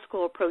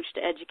classical approach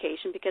to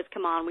education because,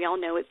 come on, we all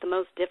know it's the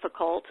most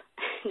difficult.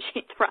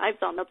 She thrives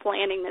on the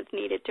planning that's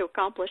needed to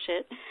accomplish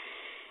it.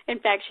 In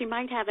fact, she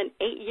might have an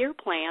 8-year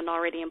plan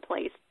already in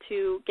place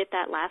to get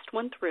that last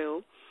one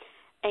through.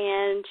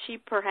 And she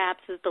perhaps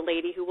is the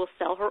lady who will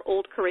sell her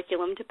old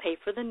curriculum to pay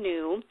for the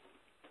new.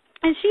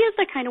 And she is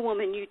the kind of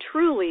woman you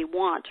truly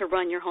want to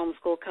run your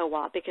homeschool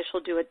co-op because she'll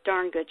do a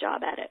darn good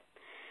job at it.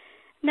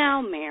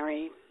 Now,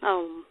 Mary.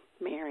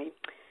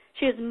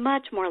 She is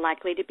much more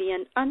likely to be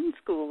an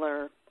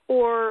unschooler,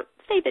 or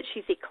say that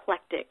she's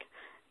eclectic.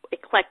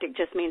 Eclectic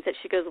just means that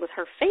she goes with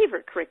her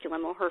favorite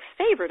curriculum or her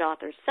favorite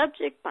author,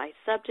 subject by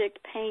subject,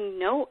 paying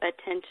no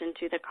attention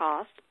to the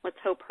cost. Let's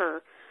hope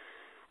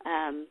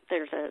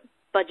there's a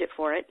budget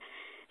for it.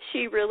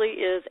 She really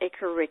is a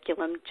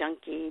curriculum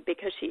junkie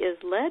because she is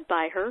led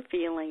by her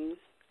feelings.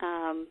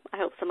 I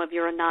hope some of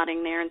you are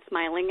nodding there and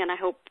smiling, and I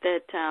hope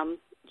that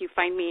you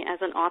find me as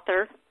an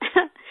author.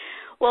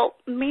 Well,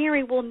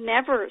 Mary will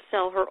never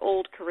sell her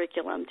old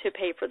curriculum to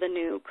pay for the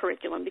new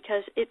curriculum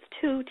because it's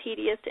too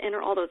tedious to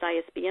enter all those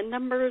ISBN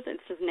numbers.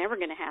 It's just never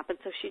going to happen,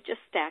 so she just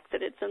stacks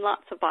it. It's in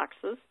lots of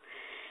boxes.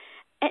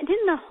 And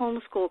in the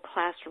homeschool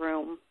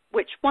classroom,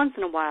 which once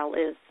in a while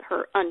is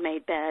her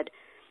unmade bed,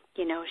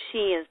 you know, she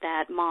is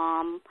that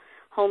mom,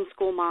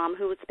 homeschool mom,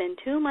 who would spend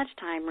too much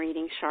time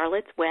reading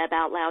Charlotte's Web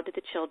out loud to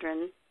the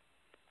children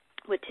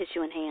with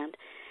tissue in hand.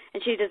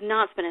 And she does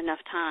not spend enough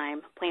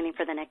time planning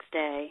for the next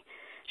day.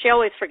 She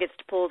always forgets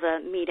to pull the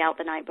meat out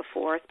the night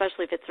before,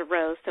 especially if it's a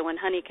roast. So when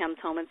Honey comes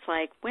home, it's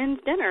like, when's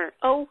dinner?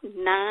 Oh,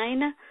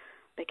 9,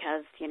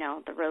 because, you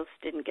know, the roast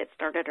didn't get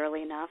started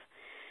early enough.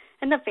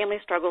 And the family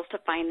struggles to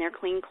find their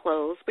clean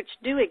clothes, which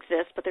do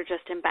exist, but they're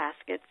just in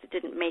baskets. It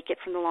didn't make it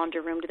from the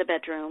laundry room to the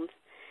bedrooms.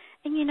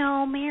 And, you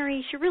know,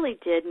 Mary, she really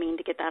did mean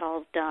to get that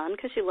all done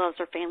because she loves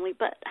her family,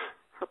 but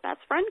her best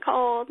friend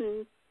called,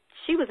 and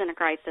she was in a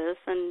crisis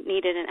and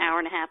needed an hour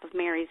and a half of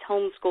Mary's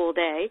homeschool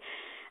day.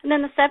 And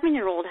then the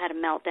 7-year-old had a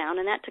meltdown,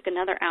 and that took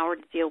another hour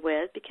to deal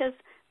with because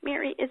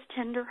Mary is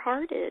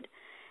tender-hearted.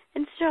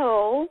 And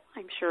so,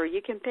 I'm sure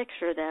you can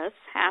picture this,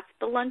 half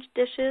the lunch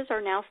dishes are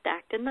now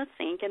stacked in the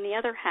sink, and the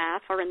other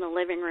half are in the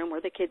living room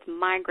where the kids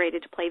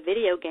migrated to play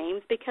video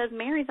games because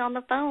Mary's on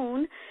the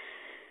phone.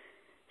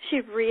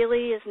 She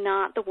really is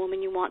not the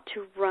woman you want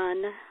to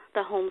run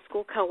the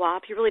homeschool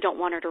co-op. You really don't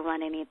want her to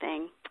run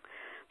anything.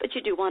 But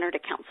you do want her to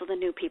counsel the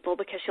new people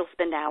because she'll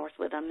spend hours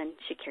with them, and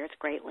she cares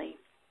greatly.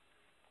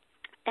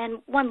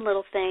 And one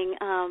little thing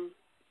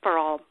for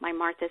all my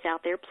Marthas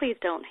out there, please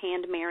don't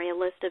hand Mary a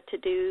list of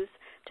to-dos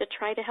to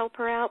try to help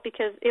her out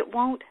because it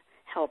won't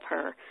help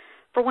her.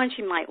 For one,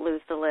 she might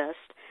lose the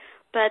list.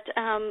 But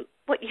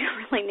what you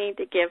really need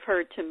to give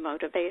her to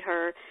motivate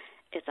her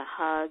is a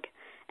hug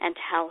and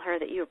tell her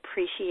that you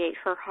appreciate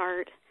her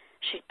heart.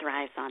 She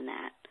thrives on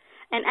that.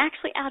 And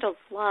actually, out of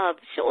love,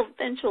 she'll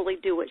eventually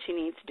do what she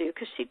needs to do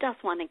because she does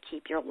want to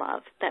keep your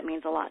love. That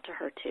means a lot to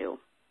her, too.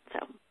 So,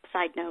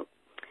 side note.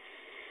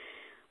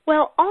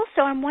 Well,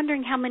 also, I'm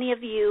wondering how many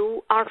of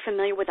you are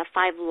familiar with the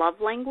 5 love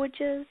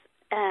languages.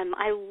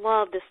 I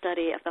love the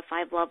study of the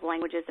 5 love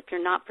languages. If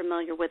you're not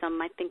familiar with them,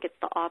 I think it's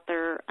the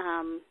author,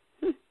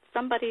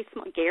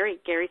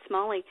 Gary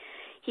Smalley.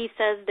 He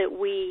says that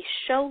we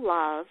show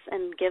love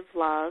and give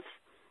love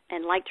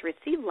and like to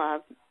receive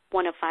love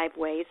one of 5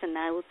 ways, and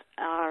those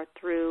are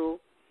through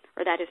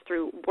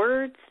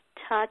words,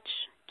 touch,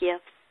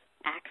 gifts,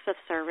 acts of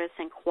service,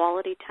 and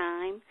quality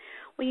time.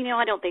 Well, you know,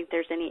 I don't think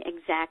there's any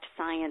exact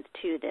science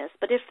to this,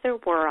 but if there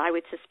were, I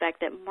would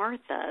suspect that Marthas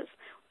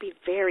would be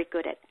very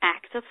good at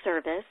acts of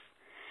service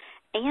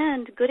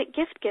and good at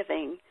gift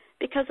giving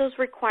because those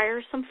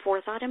require some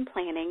forethought and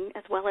planning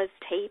as well as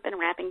tape and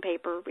wrapping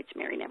paper, which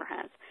Mary never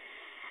has.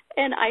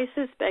 And I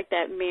suspect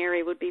that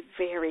Mary would be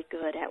very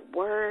good at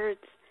words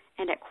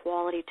and at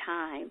quality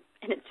time.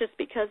 And it's just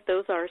because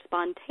those are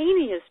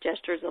spontaneous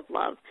gestures of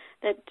love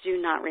that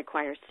do not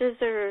require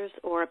scissors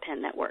or a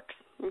pen that works.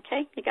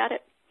 Okay, you got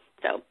it?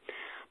 So,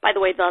 by the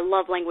way, the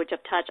love language of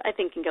touch, I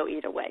think, can go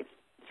either way.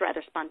 It's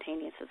rather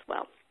spontaneous as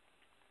well.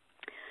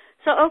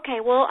 So, okay,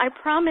 well, I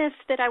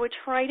promised that I would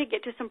try to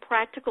get to some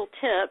practical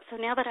tips. So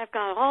now that I've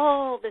got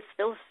all this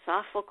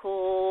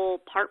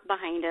philosophical part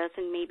behind us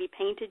and maybe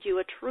painted you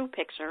a true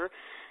picture of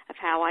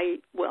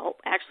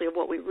of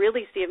what we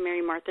really see of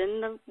Mary Martha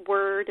in the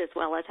Word, as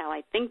well as how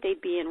I think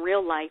they'd be in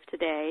real life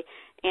today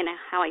and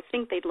how I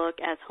think they'd look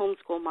as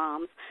homeschool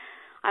moms,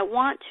 I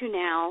want to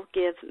now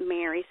give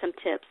Mary some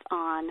tips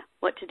on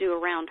what to do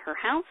around her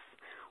house,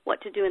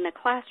 what to do in the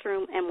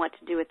classroom, and what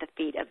to do at the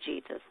feet of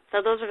Jesus.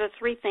 So those are the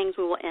 3 things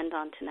we will end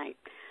on tonight.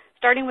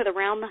 Starting with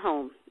around the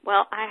home.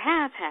 Well, I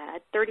have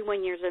had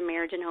 31 years of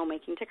marriage and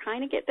homemaking to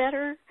kind of get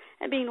better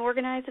at being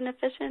organized and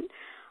efficient.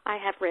 I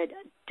have read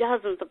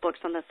dozens of books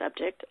on the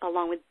subject,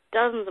 along with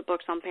dozens of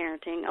books on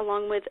parenting,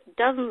 along with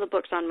dozens of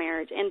books on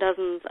marriage, and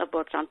dozens of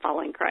books on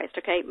following Christ.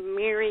 Okay,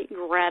 Mary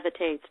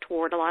gravitates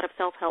toward a lot of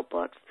self-help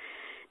books.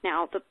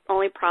 Now, the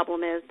only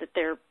problem is that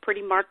they're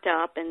pretty marked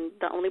up, and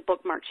the only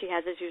bookmark she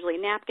has is usually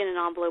a napkin, an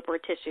envelope, or a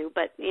tissue.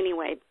 But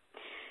anyway,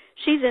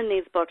 she's in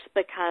these books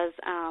because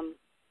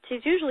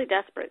she's usually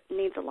desperate,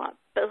 needs a lot.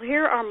 But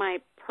here are my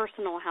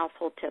personal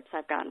household tips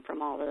I've gotten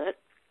from all of it.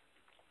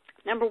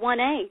 Number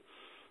 1A,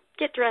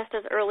 get dressed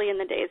as early in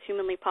the day as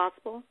humanly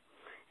possible,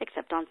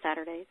 except on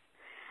Saturdays.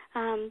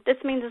 This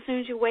means as soon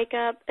as you wake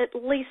up, at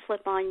least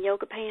slip on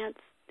yoga pants.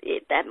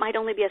 That might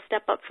only be a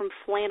step up from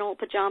flannel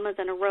pajamas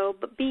and a robe,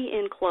 but be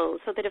in clothes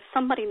so that if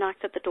somebody knocks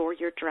at the door,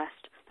 you're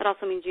dressed. That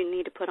also means you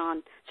need to put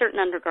on certain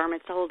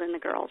undergarments to hold in the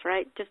girls,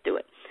 right? Just do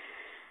it.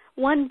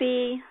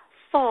 1B,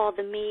 thaw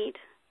the meat.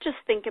 Just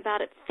think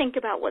about it. Think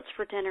about what's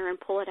for dinner and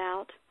pull it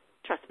out.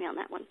 Trust me on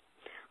that one.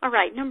 All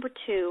right, number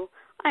 2,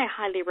 I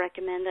highly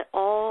recommend that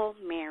all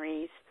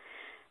Marys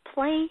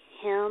play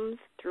hymns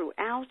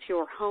throughout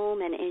your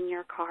home and in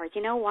your car.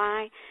 You know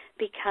why?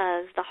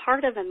 Because the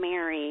heart of a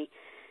Mary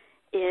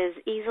is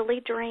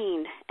easily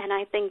drained, and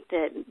I think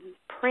that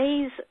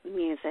praise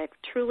music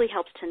truly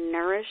helps to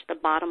nourish the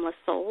bottomless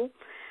soul.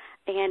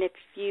 And if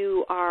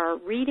you are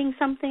reading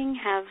something,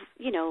 have,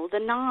 the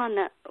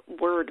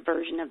non-word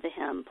version of the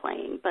hymn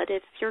playing. But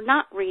if you're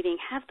not reading,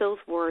 have those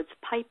words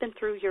piping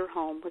through your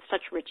home with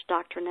such rich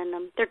doctrine in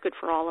them. They're good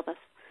for all of us.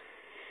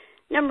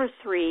 Number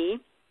 3,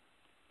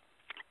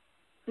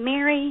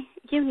 Mary,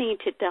 you need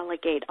to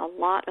delegate a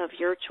lot of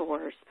your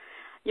chores.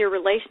 You're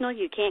relational,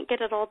 you can't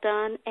get it all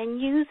done,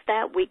 and use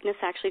that weakness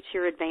actually to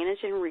your advantage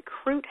and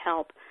recruit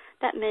help.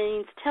 That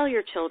means tell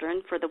your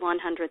children for the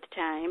 100th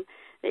time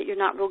that you're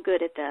not real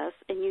good at this,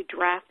 and you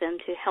draft them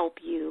to help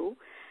you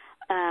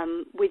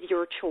with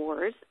your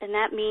chores. And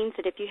that means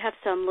that if you have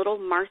some little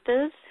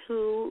Marthas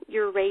who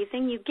you're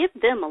raising, you give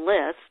them a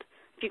list,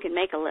 if you can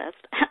make a list.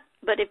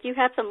 But if you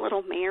have some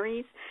little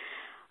Marys,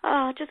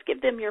 just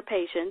give them your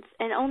patience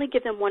and only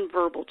give them one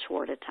verbal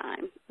chore at a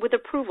time with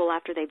approval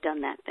after they've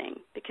done that thing,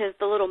 because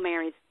the little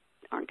Marys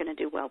aren't going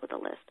to do well with a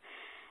list.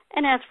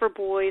 And as for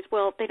boys,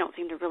 well, they don't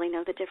seem to really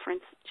know the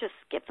difference. Just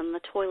give them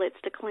the toilets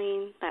to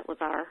clean. That was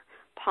our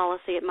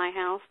policy at my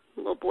house.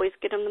 Little boys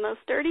get them the most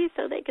dirty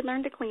so they can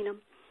learn to clean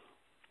them.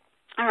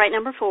 All right,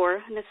 number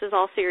 4, and this is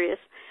all serious.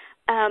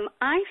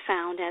 I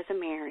found as a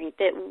Mary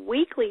that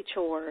weekly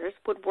chores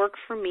would work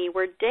for me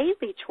where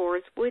daily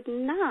chores would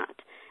not.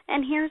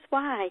 And here's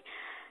why.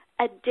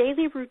 A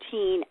daily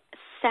routine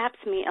saps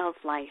me of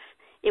life.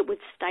 It would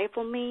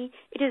stifle me.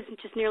 It is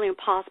just nearly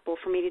impossible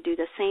for me to do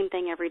the same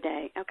thing every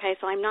day, okay?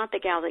 So I'm not the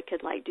gal that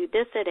could, do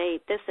this at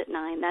 8, this at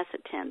 9, that's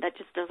at 10. That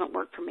just doesn't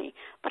work for me.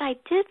 But I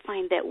did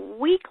find that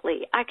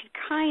weekly I could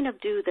kind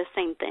of do the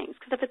same things,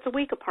 because if it's a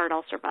week apart,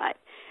 I'll survive.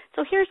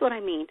 So here's what I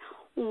mean.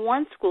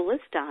 Once school is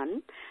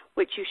done,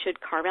 which you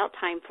should carve out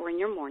time for in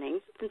your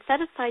mornings, then set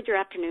aside your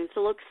afternoons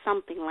to look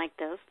something like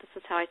this. This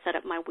is how I set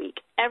up my week.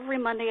 Every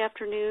Monday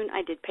afternoon,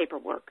 I did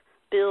paperwork,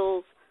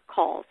 bills,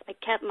 calls. I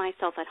kept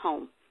myself at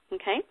home.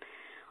 Okay?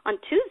 On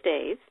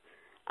Tuesdays,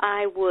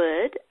 I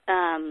would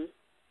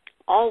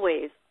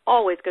always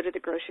go to the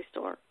grocery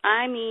store.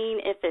 I mean,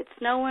 if it's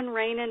snowing,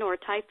 raining, or a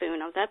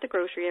typhoon, I was at the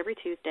grocery every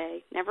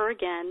Tuesday. Never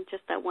again,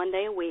 just that one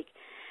day a week.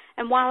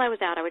 And while I was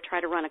out, I would try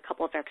to run a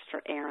couple of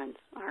extra errands,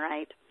 all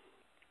right?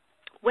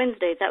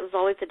 Wednesdays, that was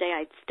always the day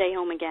I'd stay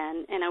home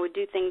again, and I would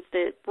do things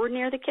that were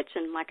near the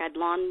kitchen, like I'd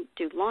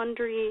do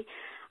laundry.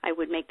 I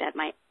would make that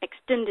my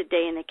extended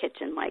day in the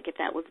kitchen, like if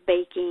that was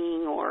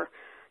baking or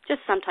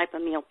just some type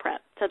of meal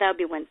prep. So that would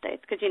be Wednesdays,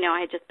 because, I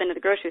had just been to the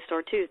grocery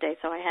store Tuesday,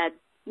 so I had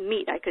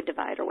meat I could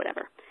divide or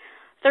whatever.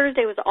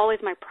 Thursday was always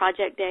my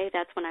project day.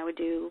 That's when I would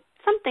do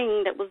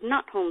something that was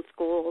not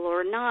homeschool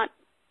or not,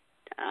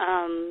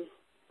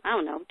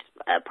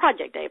 a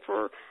project day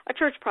for a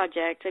church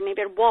project, and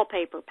maybe a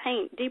wallpaper,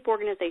 paint, deep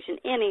organization,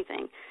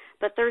 anything.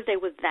 But Thursday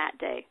was that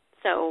day.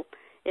 So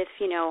if,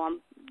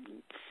 I'm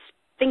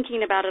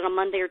thinking about it on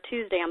Monday or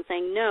Tuesday, I'm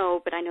saying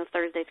no, but I know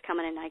Thursday's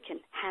coming and I can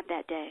have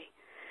that day.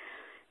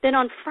 Then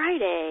on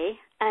Friday,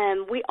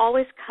 we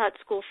always cut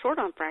school short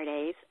on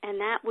Fridays, and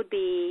that would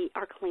be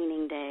our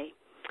cleaning day.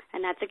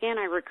 And that's, again,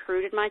 I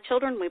recruited my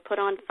children. We put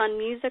on fun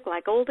music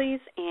like oldies,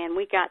 and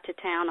we got to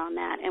town on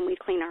that, and we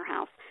cleaned our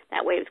house.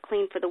 That way it was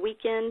clean for the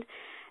weekend.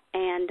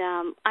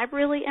 And I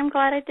really am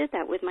glad I did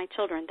that with my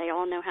children. They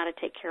all know how to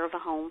take care of a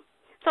home.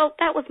 So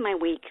that was my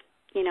week.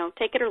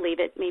 Take it or leave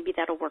it. Maybe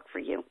that'll work for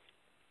you.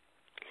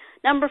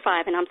 Number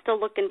 5, and I'm still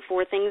looking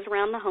for things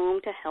around the home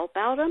to help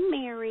out a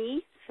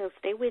Mary, so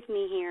stay with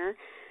me here.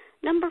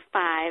 Number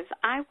 5,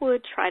 I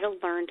would try to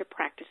learn to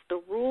practice the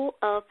rule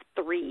of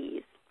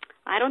 3s.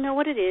 I don't know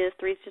what it is.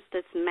 3 is just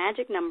this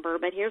magic number,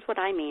 but here's what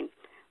I mean.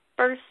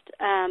 First,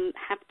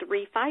 have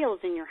 3 files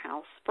in your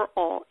house for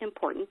all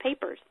important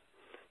papers.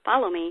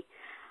 Follow me.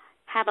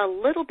 Have a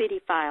little bitty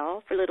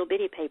file for little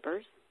bitty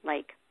papers,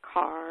 like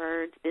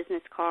cards,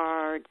 business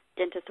cards,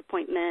 dentist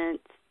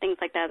appointments, things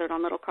like that are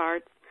on little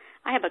cards.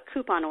 I have a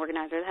coupon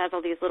organizer that has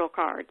all these little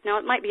cards. Now,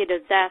 it might be a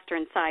disaster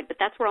inside, but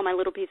that's where all my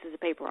little pieces of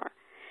paper are.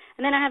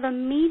 And then I have a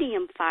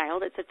medium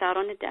file that sits out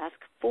on a desk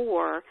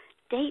for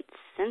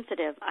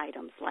date-sensitive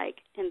items like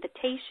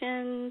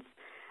invitations,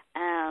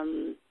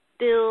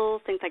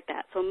 bills, things like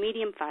that. So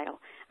medium file.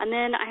 And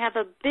then I have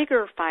a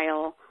bigger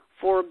file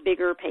for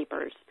bigger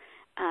papers.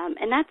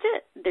 And that's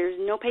it. There's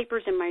no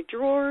papers in my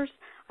drawers.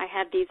 I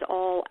have these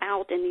all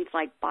out in these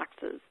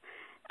boxes.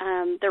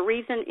 The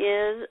reason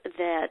is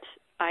that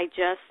I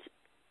just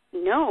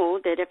know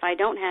that if I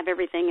don't have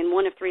everything in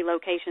one of 3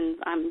 locations,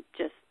 I'm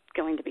just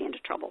going to be into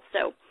trouble.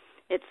 So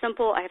it's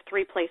simple. I have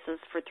 3 places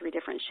for 3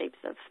 different shapes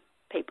of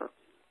paper.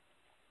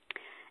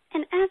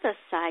 And as a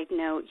side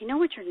note, you know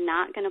what you're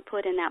not going to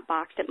put in that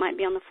box that might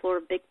be on the floor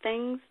of big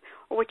things,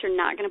 or what you're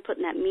not going to put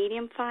in that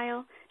medium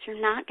file?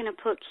 You're not going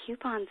to put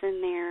coupons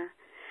in there.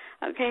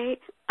 Okay?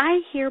 I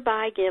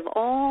hereby give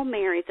all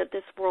Marys of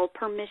this world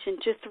permission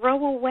to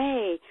throw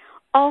away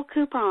all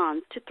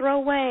coupons, to throw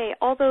away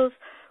all those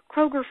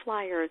Kroger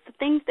flyers, the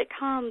things that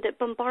come that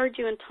bombard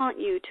you and taunt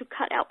you to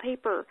cut out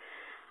paper.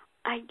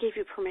 I give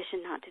you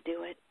permission not to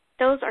do it.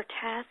 Those are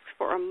tasks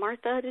for a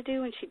Martha to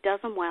do, and she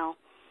does them well.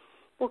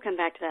 We'll come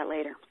back to that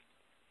later.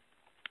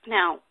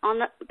 Now,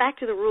 back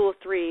to the rule of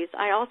 3s,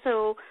 I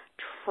also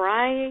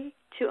try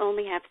to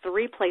only have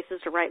 3 places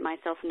to write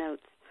myself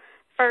notes.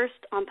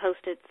 First, on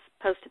Post-its.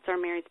 Post-its are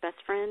Mary's best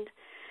friend.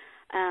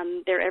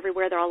 They're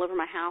everywhere. They're all over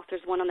my house.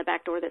 There's one on the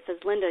back door that says,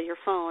 Linda, your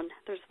phone.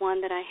 There's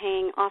one that I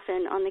hang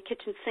often on the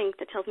kitchen sink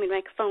that tells me to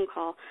make a phone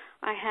call.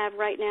 I have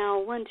right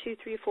now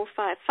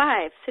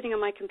 5 sitting on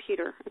my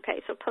computer.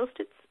 Okay, so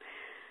Post-its.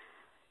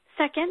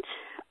 Second,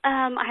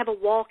 I have a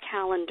wall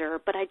calendar,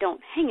 but I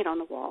don't hang it on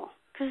the wall.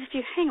 Because if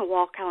you hang a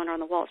wall calendar on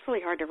the wall, it's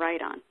really hard to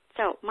write on.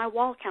 So my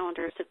wall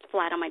calendar sits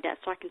flat on my desk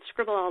so I can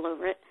scribble all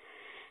over it.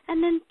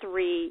 And then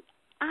 3,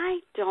 I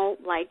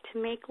don't like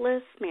to make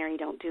lists. Mary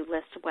don't do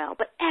lists well,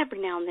 but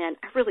every now and then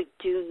I really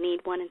do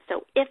need one. And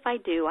so if I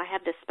do, I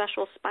have this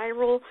special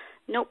spiral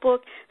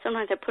notebook.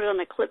 Sometimes I put it on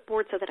a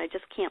clipboard so that I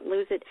just can't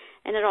lose it,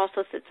 and it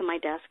also sits on my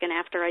desk. And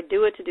after I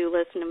do a to-do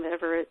list, and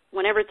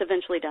whenever it's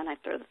eventually done, I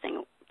throw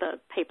the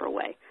paper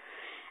away.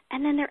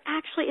 And then there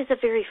actually is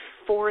a very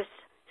fourth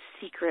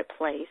secret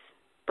place.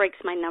 Breaks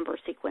my number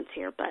sequence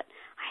here, but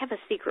I have a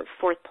secret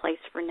fourth place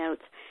for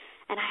notes.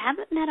 And I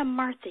haven't met a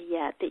Martha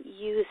yet that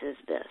uses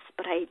this,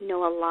 but I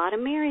know a lot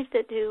of Marys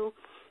that do.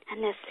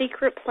 And this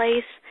secret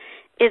place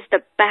is the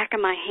back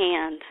of my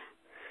hand.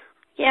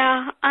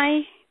 Yeah,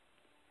 I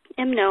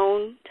am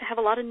known to have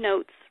a lot of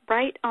notes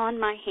right on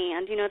my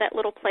hand. You know, that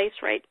little place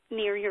right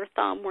near your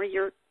thumb where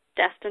you're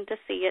destined to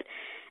see it.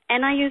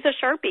 And I use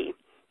a Sharpie.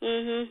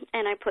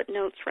 And I put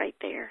notes right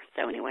there.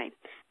 So anyway,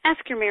 ask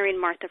your Mary and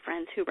Martha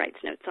friends who writes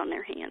notes on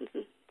their hands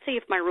and see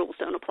if my rules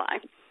don't apply.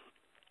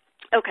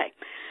 Okay.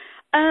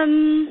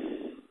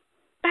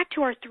 Back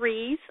to our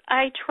 3s.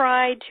 I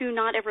tried to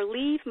not ever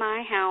leave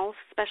my house,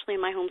 especially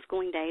in my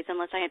homeschooling days,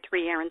 unless I had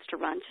 3 errands to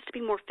run, just to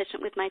be more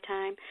efficient with my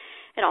time.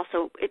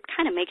 It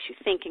kind of makes you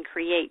think and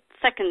create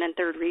second and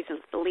third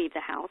reasons to leave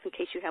the house in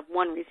case you have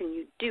one reason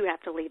you do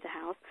have to leave the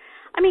house.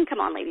 I mean, come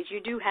on, ladies,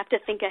 you do have to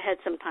think ahead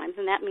sometimes,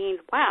 and that means,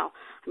 wow,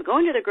 I'm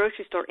going to the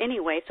grocery store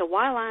anyway, so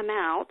while I'm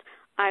out,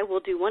 I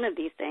will do one of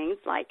these things,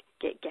 like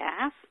get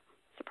gas,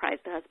 surprise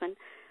the husband,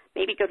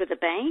 maybe go to the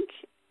bank,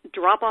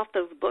 drop off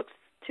those books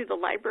to the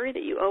library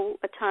that you owe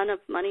a ton of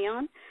money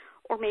on,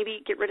 or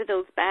maybe get rid of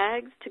those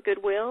bags to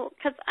Goodwill,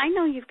 because I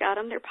know you've got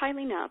them. They're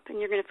piling up, and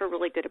you're going to feel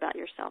really good about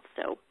yourself.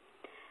 So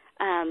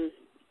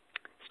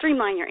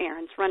streamline your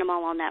errands. Run them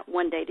all on that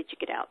one day that you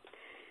get out.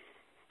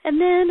 And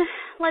then,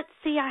 let's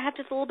see, I have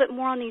just a little bit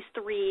more on these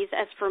 3s.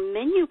 As for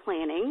menu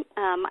planning,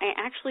 I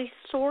actually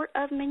sort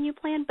of menu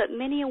plan, but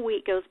many a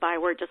week goes by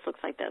where it just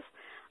looks like this.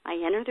 I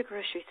enter the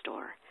grocery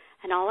store,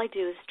 and all I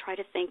do is try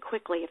to think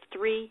quickly of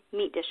 3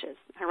 meat dishes.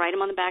 I write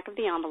them on the back of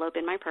the envelope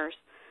in my purse,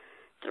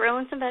 throw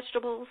in some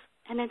vegetables,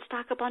 and then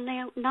stock up on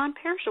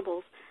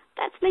non-perishables.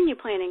 That's menu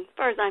planning, as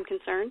far as I'm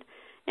concerned.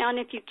 Now, and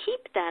if you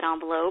keep that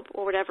envelope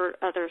or whatever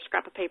other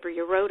scrap of paper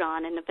you wrote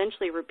on and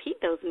eventually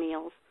repeat those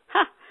meals,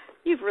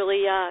 you've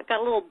really got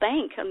a little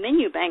bank, a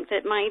menu bank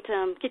that might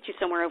get you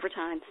somewhere over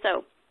time.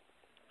 So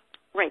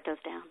write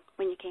those down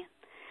when you can.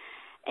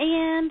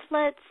 And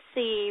let's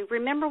see,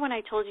 remember when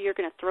I told you you're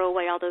going to throw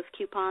away all those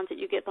coupons that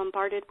you get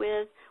bombarded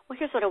with? Well,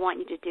 here's what I want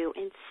you to do.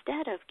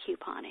 Instead of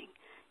couponing,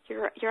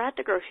 you're at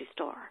the grocery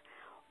store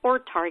or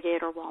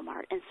Target or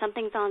Walmart and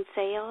something's on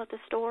sale at the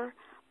store,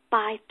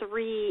 buy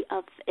 3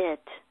 of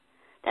it.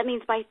 That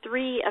means buy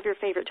 3 of your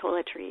favorite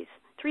toiletries,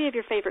 3 of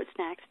your favorite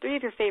snacks, 3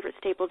 of your favorite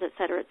staples, et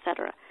cetera, et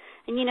cetera.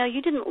 And, you know,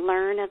 you didn't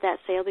learn of that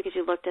sale because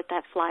you looked at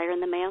that flyer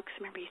in the mail because,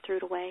 remember, you threw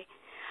it away.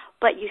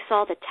 But you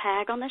saw the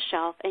tag on the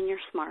shelf and you're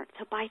smart.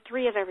 So buy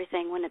 3 of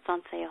everything when it's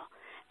on sale.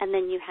 And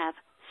then you have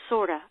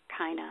sort of,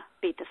 kind of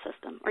beat the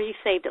system. Or you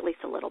saved at least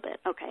a little bit.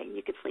 Okay,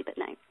 you could sleep at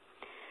night.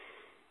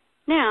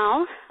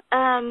 Now,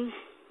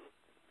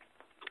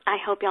 I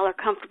hope y'all are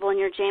comfortable in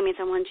your jammies.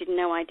 I wanted you to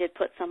know I did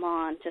put some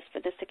on just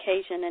for this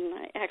occasion. And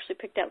I actually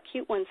picked out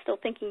cute ones, still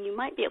thinking you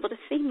might be able to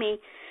see me.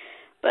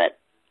 But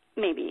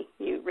maybe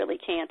you really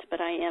can't. But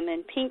I am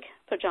in pink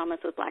pajamas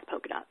with black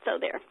polka dots. So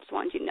there, just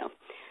wanted you to know.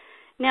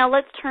 Now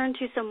let's turn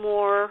to some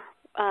more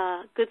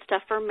good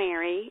stuff for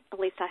Mary. At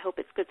least I hope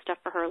it's good stuff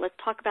for her. Let's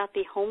talk about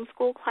the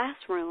homeschool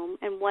classroom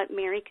and what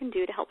Mary can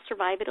do to help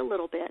survive it a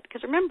little bit.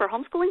 Because remember,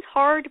 homeschooling's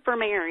hard for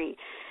Mary.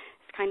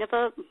 It's kind of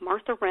a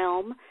Martha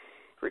realm.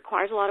 It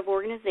requires a lot of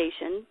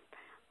organization.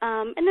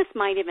 And this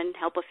might even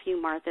help a few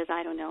Marthas.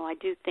 I don't know. I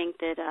do think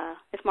that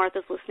if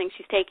Martha's listening,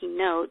 she's taking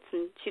notes,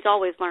 and she's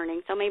always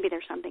learning, so maybe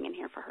there's something in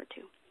here for her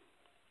too.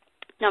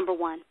 Number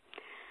 1,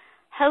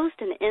 host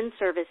an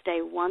in-service day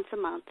once a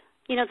month.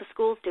 You know, the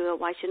schools do it.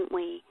 Why shouldn't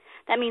we?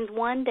 That means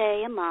one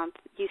day a month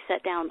you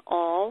set down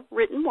all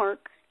written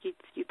work,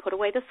 you put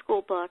away the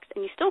school books,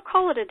 and you still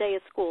call it a day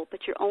of school, but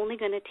you're only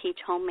going to teach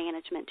home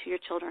management to your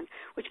children,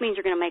 which means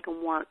you're going to make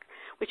them work,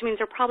 which means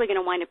they're probably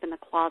going to wind up in the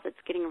closets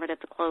getting rid of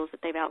the clothes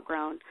that they've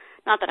outgrown.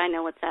 Not that I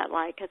know what's that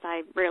like, because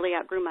I rarely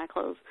outgrew my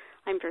clothes.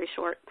 I'm very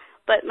short.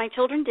 But my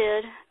children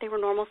did. They were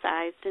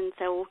normal-sized, and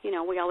so, you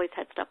know, we always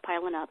had stuff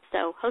piling up.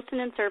 So host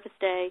an in-service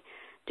day.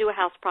 Do a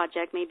house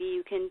project. Maybe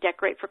you can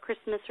decorate for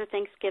Christmas or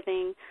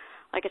Thanksgiving,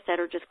 like I said,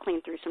 or just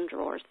clean through some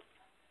drawers.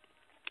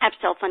 I have to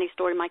tell a funny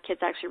story. My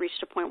kids actually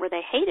reached a point where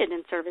they hated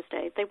in-service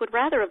days. They would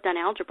rather have done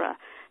algebra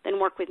than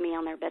work with me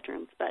on their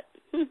bedrooms. But,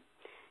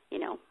 you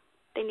know,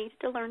 they needed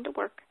to learn to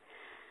work.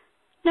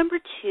 Number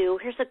 2,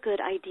 here's a good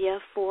idea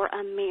for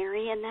a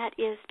Mary, and that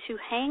is to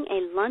hang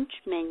a lunch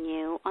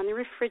menu on the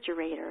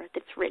refrigerator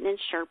that's written in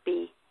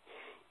Sharpie.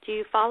 Do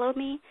you follow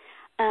me?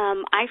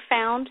 I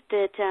found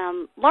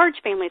that large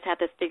families have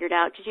this figured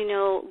out because,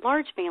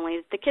 large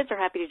families, the kids are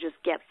happy to just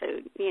get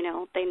food.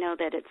 They know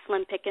that it's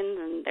slim pickings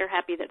and they're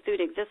happy that food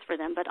exists for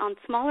them. But on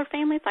smaller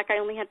families, like I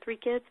only had 3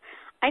 kids,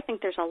 I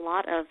think there's a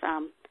lot of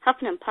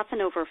huffing and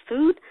puffing over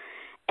food.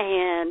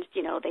 And,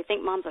 they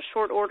think mom's a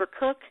short order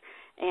cook.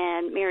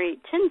 And Mary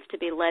tends to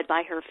be led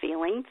by her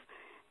feelings.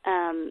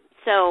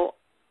 So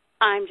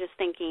I'm just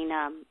thinking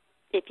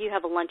if you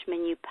have a lunch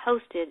menu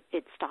posted,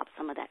 it stops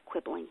some of that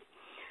quibbling.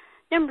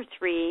 Number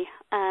 3,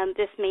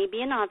 this may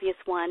be an obvious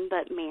one,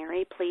 but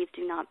Mary, please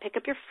do not pick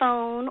up your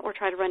phone or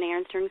try to run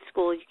errands during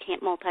school. You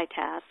can't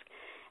multitask.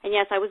 And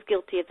yes, I was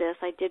guilty of this.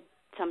 I did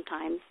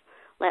sometimes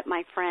let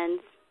my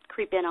friends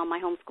creep in on my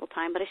homeschool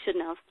time, but I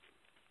shouldn't have.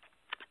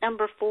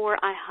 Number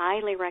 4, I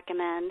highly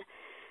recommend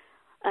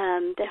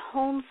that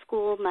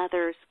homeschool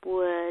mothers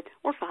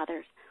or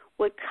fathers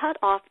would cut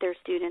off their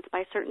students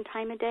by a certain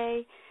time of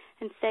day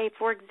and say,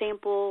 for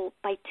example,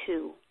 by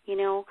 2,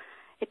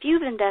 If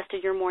you've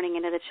invested your morning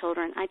into the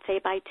children, I'd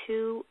say by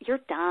 2, you're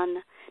done.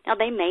 Now,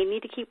 they may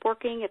need to keep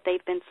working if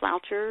they've been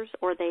slouchers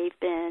or they've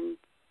been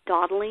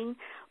dawdling,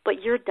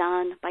 but you're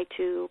done by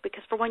 2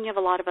 because, for one, you have a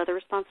lot of other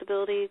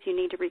responsibilities. You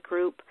need to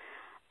regroup.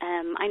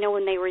 I know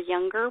when they were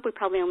younger, we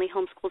probably only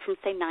homeschooled from,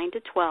 say, 9 to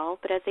 12,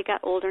 but as they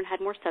got older and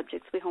had more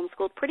subjects, we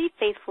homeschooled pretty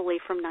faithfully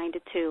from 9 to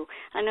 2.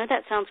 I know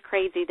that sounds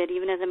crazy that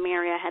even as a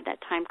Mary I had that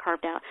time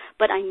carved out,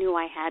 but I knew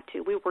I had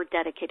to. We were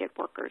dedicated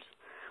workers.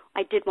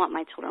 I did want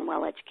my children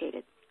well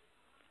educated.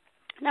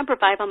 Number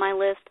 5 on my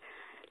list,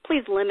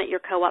 please limit your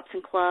co-ops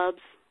and clubs.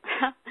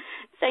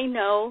 Say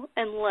no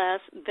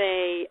unless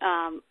they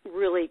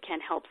really can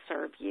help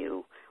serve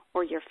you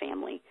or your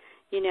family.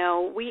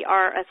 We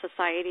are a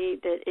society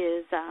that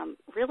is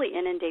really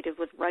inundated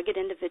with rugged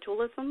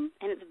individualism,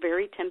 and it's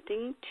very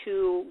tempting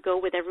to go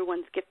with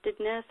everyone's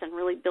giftedness and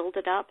really build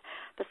it up,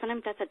 but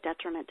sometimes that's a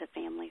detriment to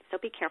families, so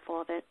be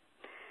careful of it.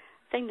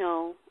 Say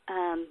no.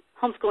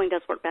 Homeschooling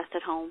does work best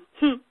at home,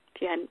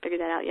 if you hadn't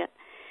figured that out yet.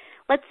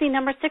 Let's see,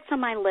 number 6 on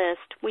my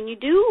list. When you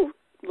do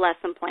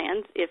lesson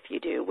plans, if you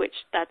do, which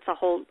I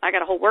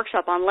got a whole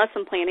workshop on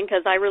lesson planning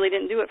because I really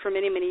didn't do it for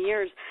many, many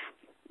years.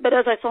 But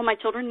as I saw my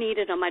children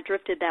needed them, I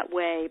drifted that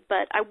way.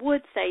 But I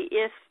would say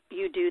if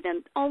you do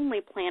them,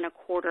 only plan a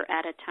quarter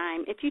at a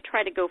time. If you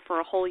try to go for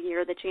a whole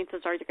year, the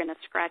chances are you're going to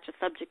scratch a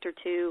subject or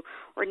 2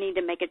 or need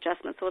to make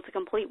adjustments. So it's a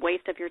complete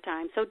waste of your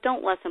time. So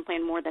don't lesson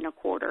plan more than a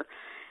quarter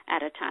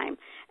at a time.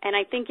 And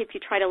I think if you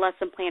try to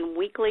lesson plan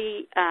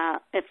weekly,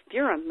 if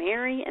you're a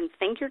Mary and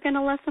think you're going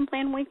to lesson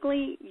plan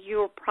weekly,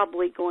 you're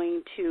probably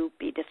going to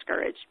be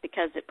discouraged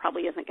because it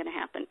probably isn't going to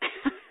happen.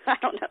 I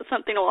don't know.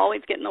 Something will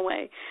always get in the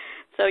way.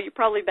 So you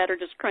probably better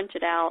just crunch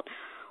it out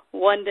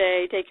one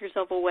day, take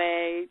yourself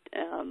away,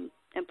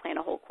 and plan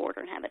a whole quarter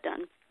and have it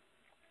done.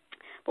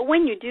 But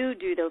when you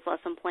do those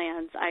lesson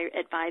plans, I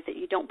advise that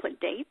you don't put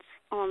dates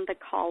on the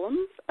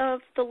columns of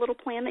the little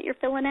plan that you're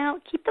filling out.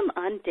 Keep them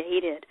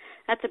undated.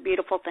 That's a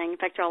beautiful thing. In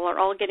fact, y'all are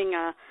all getting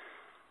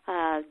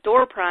a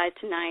door prize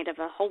tonight of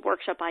a whole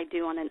workshop I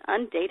do on an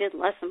undated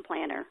lesson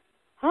planner.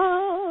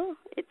 Oh,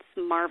 it's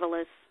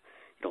marvelous.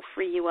 It'll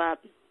free you up.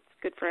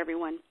 It's good for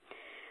everyone.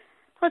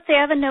 Let's see,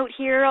 I have a note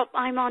here.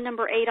 I'm on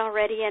number 8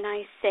 already, and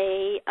I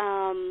say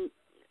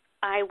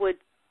I would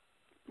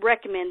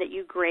recommend that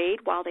you grade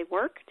while they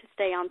work to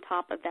stay on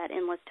top of that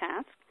endless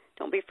task.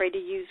 Don't be afraid to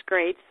use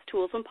grades as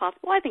tools when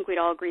possible. I think we'd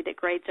all agree that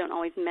grades don't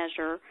always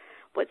measure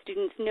what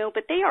students know,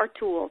 but they are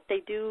tools.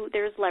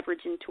 There's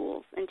leverage in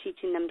tools and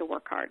teaching them to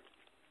work hard.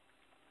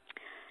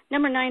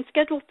 Number 9,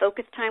 schedule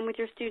focus time with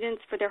your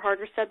students for their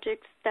harder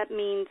subjects. That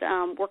means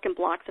work in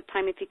blocks of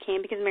time if you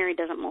can, because Mary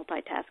doesn't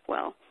multitask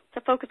well. So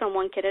focus on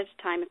one kid at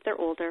a time if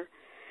they're older.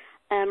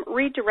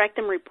 Redirect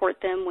them, report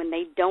them when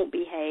they don't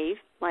behave.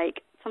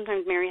 Like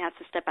sometimes Mary has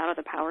to step out of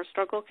the power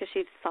struggle because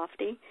she's a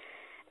softie,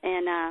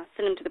 and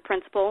send them to the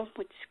principal,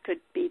 which could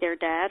be their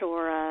dad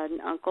or an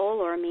uncle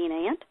or a mean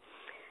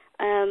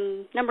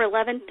aunt. Number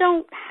 11,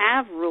 don't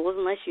have rules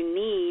unless you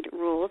need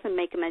rules and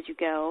make them as you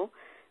go.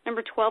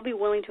 Number 12, be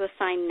willing to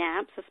assign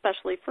naps,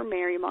 especially for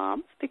Mary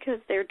moms, because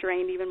they're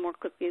drained even more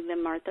quickly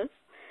than Martha's.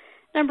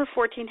 Number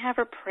 14, have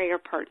a prayer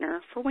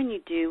partner for when you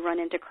do run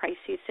into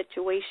crisis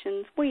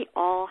situations. We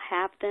all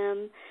have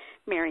them.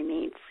 Mary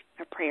needs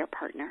a prayer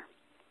partner.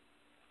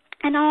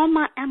 And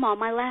I'm on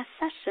my last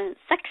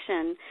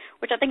section,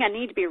 which I think I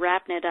need to be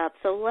wrapping it up.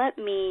 So let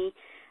me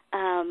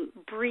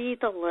breathe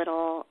a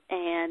little.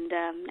 And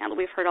now that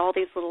we've heard all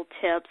these little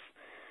tips,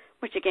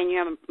 which, again, you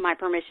have my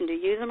permission to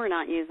use them or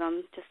not use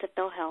them, just if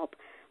they'll help.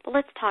 But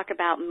let's talk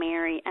about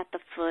Mary at the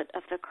foot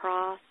of the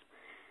cross.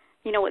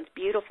 You know, what's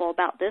beautiful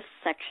about this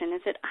section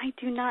is that I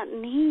do not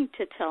need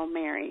to tell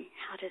Mary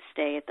how to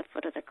stay at the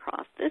foot of the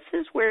cross. This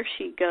is where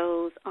she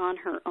goes on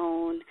her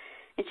own,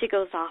 and she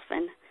goes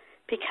often.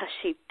 because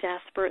she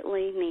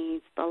desperately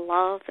needs the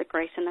love, the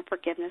grace, and the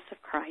forgiveness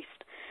of Christ.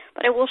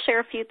 But I will share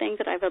a few things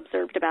that I've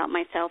observed about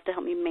myself to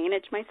help me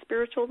manage my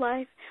spiritual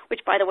life,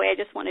 which, by the way, I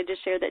just wanted to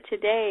share that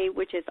today,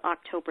 which is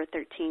October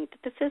 13th,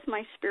 this is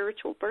my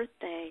spiritual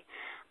birthday.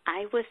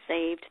 I was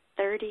saved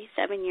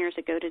 37 years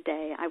ago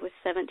today. I was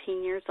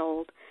 17 years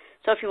old.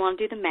 So if you want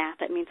to do the math,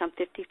 that means I'm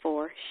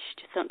 54.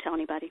 Shh, just don't tell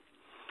anybody.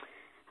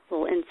 A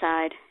little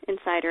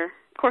insider.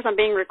 Of course, I'm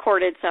being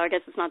recorded, so I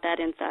guess it's not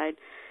that inside.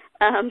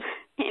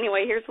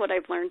 Anyway, here's what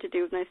I've learned to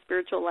do with my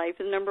spiritual life.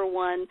 Is number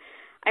one,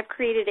 I've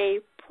created a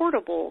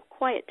portable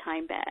quiet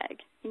time bag.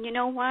 And you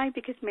know why?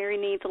 Because Mary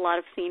needs a lot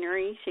of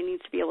scenery. She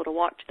needs to be able to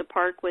walk to the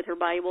park with her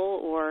Bible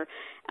or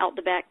out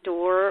the back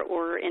door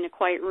or in a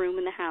quiet room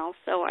in the house.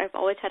 So I've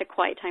always had a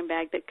quiet time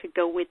bag that could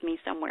go with me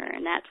somewhere,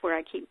 and that's where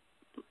I keep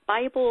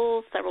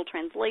Bibles, several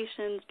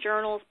translations,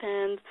 journals,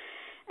 pens,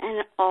 and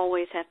I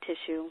always have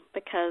tissue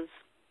because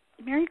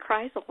Mary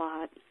cries a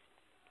lot.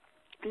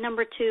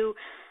 Number two,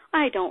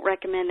 I don't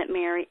recommend that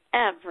Mary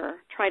ever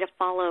try to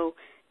follow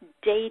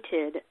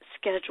dated,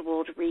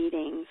 scheduled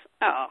readings.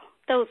 Oh,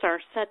 those are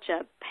such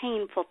a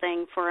painful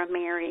thing for a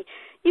Mary.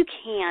 You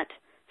can't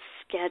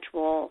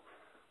schedule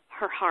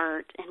her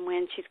heart and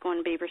when she's going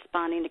to be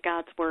responding to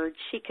God's word.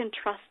 She can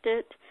trust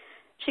it.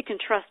 She can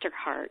trust her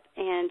heart,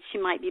 and she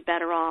might be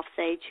better off,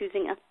 say,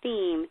 choosing a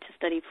theme to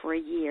study for a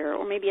year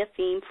or maybe a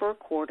theme for a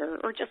quarter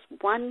or just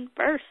one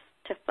verse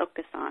to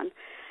focus on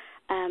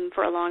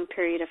for a long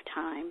period of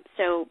time.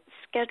 So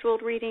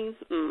scheduled readings,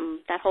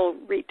 that whole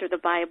read through the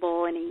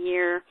Bible in a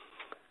year,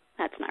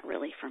 that's not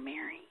really for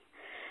Mary.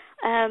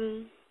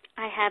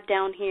 I have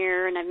down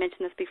here, and I've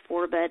mentioned this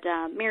before, but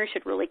Mary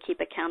should really keep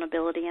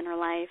accountability in her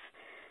life.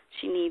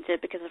 She needs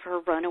it because of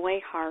her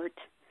runaway heart.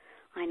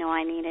 I know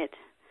I need it.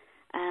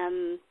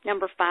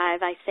 Number 5,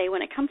 I say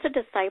when it comes to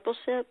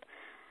discipleship,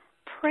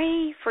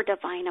 pray for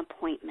divine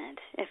appointment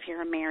if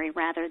you're a Mary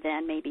rather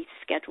than maybe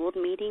scheduled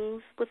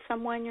meetings with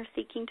someone you're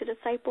seeking to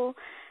disciple,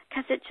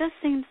 because it just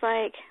seems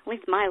like, at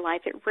least my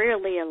life, it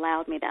rarely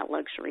allowed me that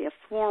luxury of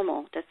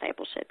formal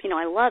discipleship. You know,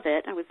 I love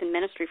it. I was in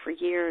ministry for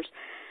years,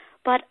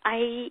 but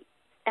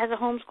as a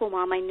homeschool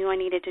mom, I knew I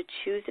needed to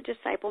choose to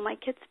disciple my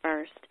kids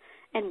first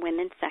and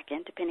women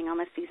second, depending on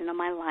the season of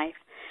my life.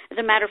 As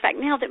a matter of fact,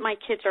 now that my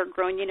kids are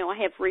grown, you know, I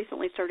have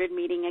recently started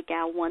meeting a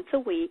gal once a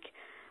week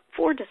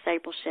for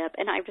discipleship,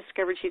 and I've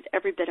discovered she's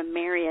every bit of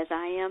Mary as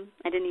I am.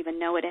 I didn't even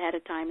know it ahead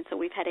of time, and so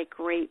we've had a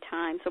great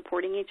time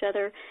supporting each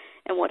other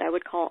in what I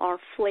would call our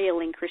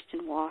flailing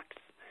Christian walks.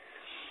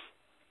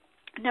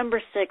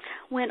 Number 6,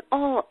 when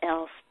all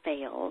else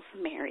fails,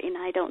 Mary, and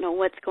I don't know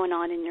what's going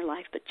on in your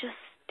life, but just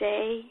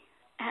stay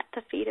at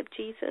the feet of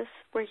Jesus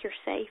where you're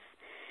safe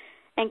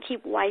and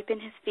keep wiping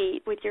his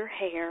feet with your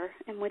hair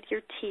and with your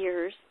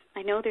tears.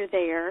 I know they're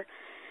there.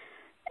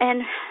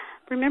 And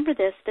remember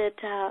this,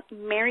 that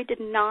Mary did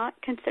not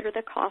consider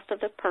the cost of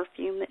the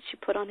perfume that she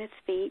put on his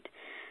feet.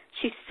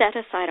 She set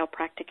aside all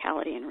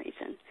practicality and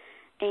reason.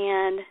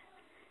 And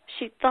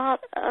she thought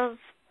of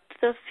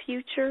the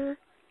future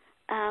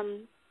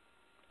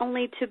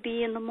only to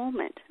be in the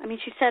moment. I mean,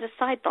 she set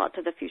aside thoughts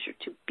of the future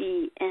to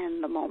be in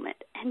the moment.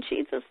 And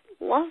Jesus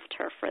loved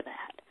her for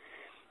that.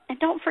 And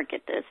don't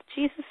forget this,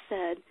 Jesus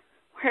said,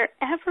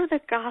 wherever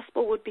the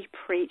gospel would be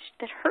preached,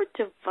 that her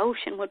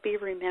devotion would be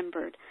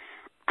remembered.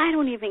 I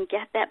don't even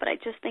get that, but I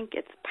just think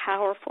it's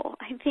powerful.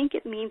 I think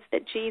it means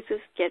that Jesus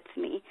gets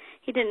me.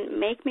 He didn't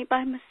make me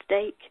by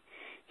mistake.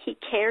 He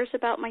cares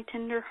about my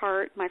tender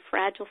heart, my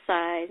fragile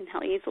side, and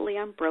how easily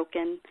I'm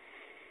broken.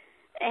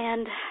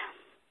 And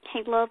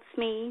he loves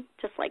me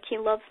just like he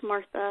loves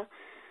Martha.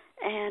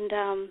 And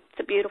it's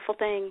a beautiful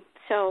thing.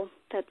 So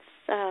that's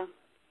a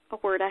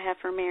word I have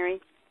for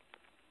Mary.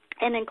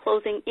 And in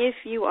closing, if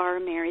you are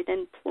a Mary,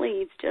 then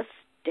please just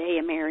stay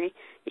a Mary.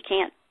 You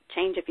can't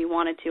change if you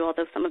wanted to,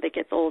 although some of it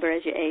gets older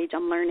as you age.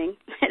 I'm learning.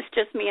 It's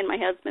just me and my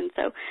husband,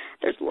 so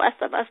there's less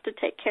of us to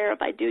take care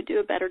of. I do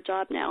a better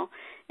job now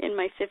in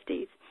my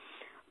 50s.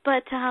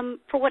 But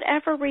for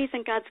whatever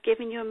reason God's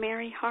given you a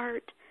Mary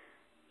heart,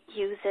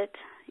 use it.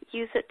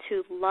 Use it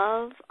to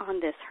love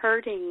on this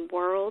hurting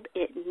world.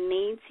 It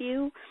needs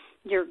you.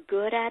 You're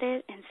good at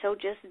it, and so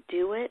just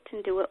do it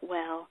and do it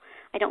well.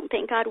 I don't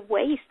think God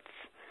wastes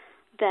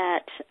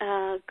that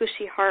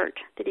gushy heart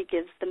that he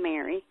gives the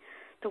Mary,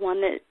 the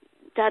one that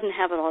doesn't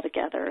have it all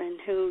together and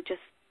who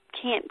just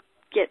can't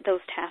get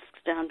those tasks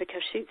done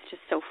because she's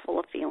just so full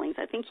of feelings.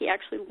 I think he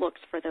actually looks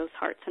for those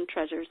hearts and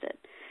treasures it.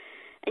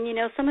 And, you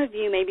know, some of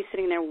you may be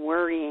sitting there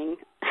worrying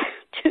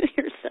to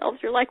yourselves.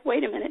 You're like,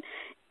 wait a minute,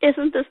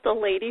 isn't this the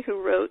lady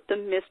who wrote The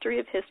Mystery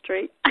of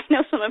History? I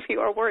know some of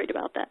you are worried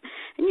about that.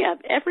 And you have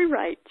every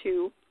right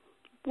to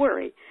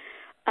worry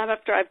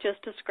after I've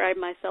just described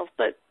myself.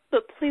 But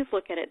please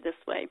look at it this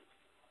way.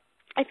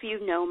 If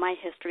you know my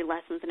history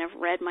lessons and have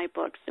read my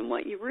books, then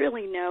what you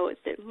really know is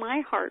that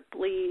my heart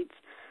bleeds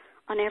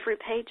on every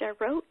page I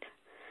wrote.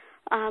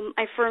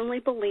 I firmly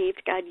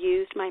believed God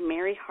used my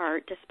Mary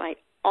heart despite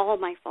all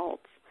my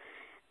faults.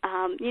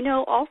 You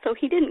know, also,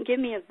 he didn't give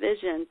me a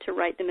vision to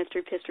write The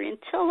Mystery of History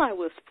until I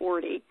was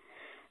 40.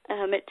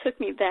 It took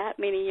me that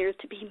many years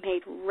to be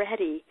made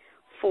ready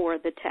for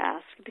the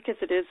task, because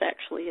it is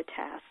actually a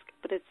task,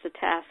 but it's a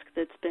task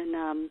that's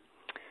been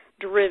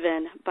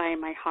driven by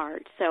my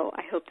heart. So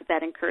I hope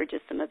that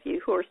encourages some of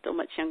you who are still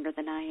much younger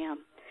than I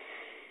am.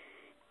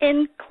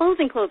 In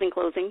closing,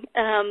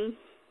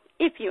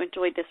 if you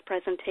enjoyed this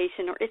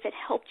presentation or if it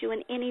helped you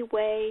in any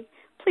way,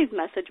 please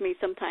message me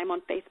sometime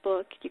on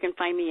Facebook. You can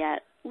find me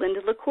at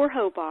Linda LaCour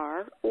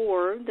Hobar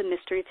or The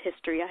Mystery of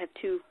History. I have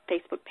 2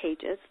 Facebook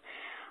pages.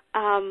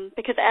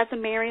 Because as a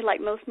Mary,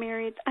 like most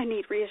marrieds, I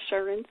need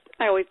reassurance.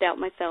 I always doubt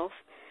myself,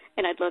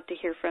 and I'd love to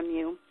hear from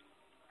you.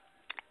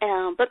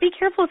 But be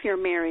careful if you're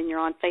a Mary and you're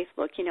on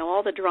Facebook. You know,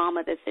 all the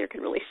drama that's there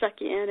can really suck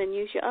you in and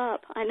use you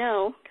up. I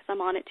know, because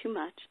I'm on it too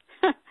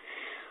much.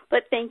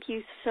 But thank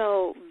you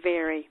so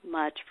very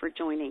much for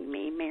joining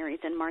me, Marys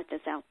and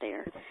Marthas out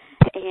there.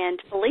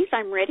 And Felice,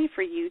 I'm ready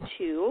for you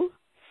to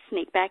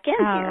sneak back in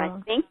here.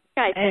 I think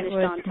I finished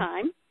on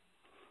time.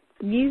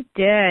 You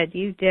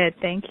did.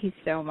 Thank you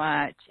so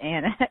much.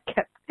 And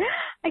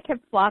I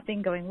kept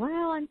flopping, going,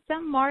 well, I'm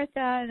some Martha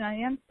and I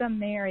am some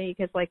Mary,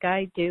 because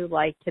I do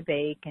like to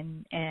bake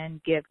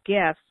and give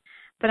gifts,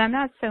 but I'm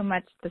not so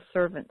much the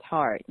servant's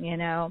heart, you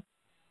know.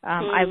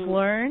 I've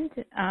learned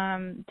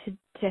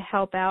to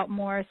help out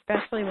more,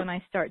 especially when I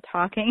start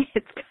talking.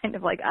 It's kind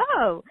of like,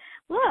 oh,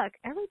 look,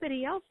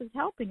 everybody else is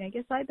helping. I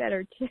guess I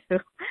better too.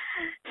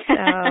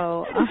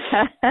 So,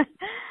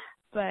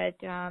 but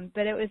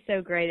it was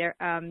so great.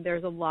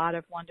 There's a lot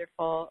of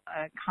wonderful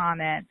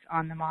comments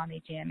on the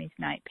Mommy Jammies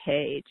Night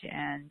page,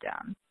 and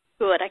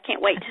good. I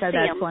can't wait to see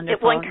them. Wonderful.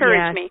 It will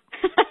encourage me.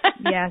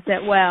 Yes,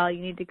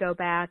 you need to go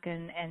back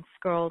and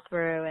scroll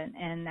through,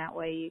 and that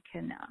way you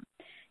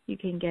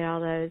can get all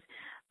those.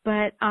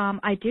 But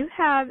I do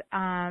have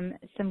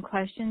some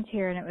questions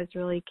here, and it was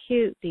really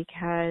cute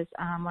because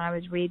when I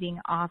was reading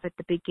off at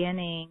the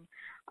beginning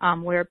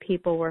where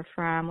people were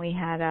from, we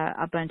had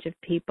a bunch of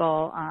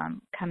people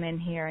come in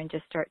here and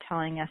just start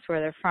telling us where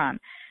they're from.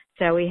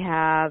 So we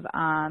have,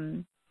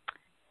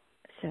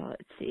 so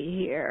let's see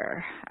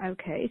here.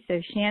 Okay,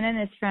 so Shannon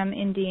is from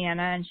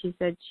Indiana, and she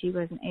said she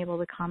wasn't able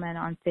to comment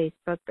on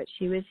Facebook, but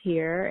she was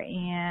here.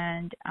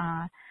 And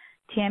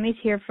Tammy's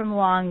here from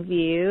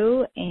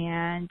Longview,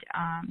 and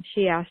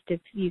she asked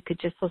if you could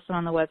just listen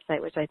on the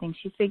website, which I think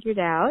she figured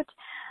out.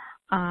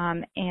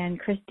 And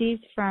Christy's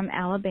from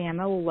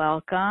Alabama,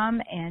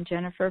 welcome, and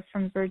Jennifer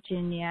from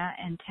Virginia,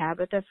 and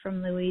Tabitha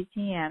from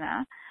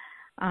Louisiana.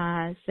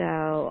 And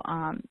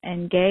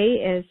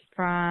Gay is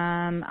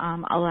from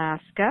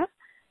Alaska,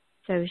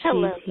 so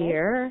she's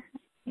here.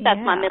 That's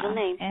my middle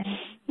name.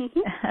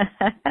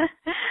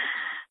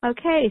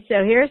 Okay,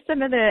 so here's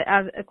some of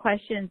the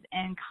questions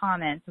and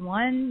comments.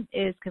 One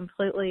is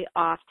completely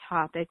off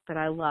topic, but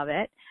I love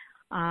it,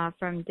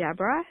 from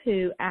Deborah,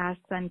 who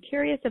asks, I'm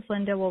curious if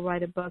Linda will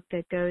write a book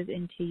that goes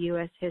into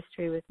U.S.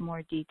 history with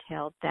more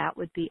detail. That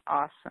would be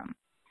awesome.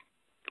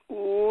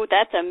 Ooh,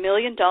 that's $1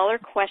 million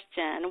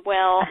question.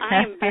 Well,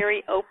 I am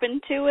very open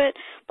to it,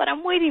 but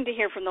I'm waiting to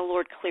hear from the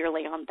Lord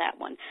clearly on that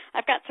one.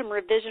 I've got some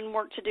revision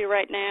work to do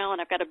right now,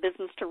 and I've got a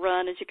business to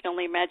run. As you can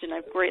only imagine,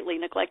 I've greatly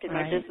neglected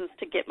my business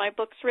to get my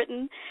books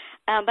written,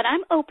 but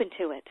I'm open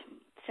to it.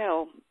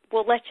 So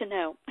we'll let you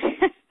know.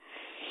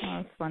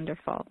 Oh, that's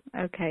wonderful.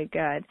 Okay,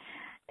 good.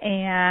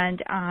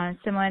 And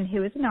someone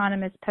who was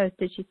anonymous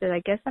posted, she said,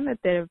 I guess I'm a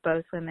bit of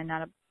both women,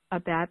 not a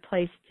bad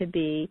place to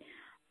be.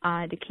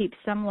 To keep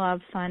some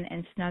love, fun,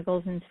 and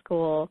snuggles in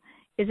school.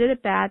 Is it a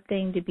bad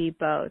thing to be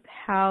both?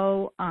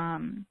 How,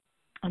 and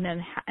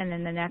then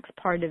the next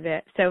part of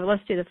it. So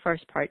let's do the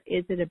first part.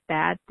 Is it a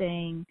bad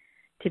thing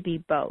to be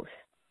both?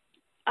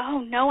 Oh,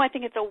 no, I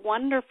think it's a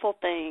wonderful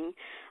thing.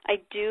 I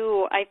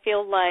do. I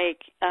feel like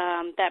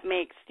that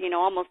makes,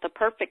 almost a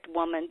perfect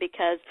woman,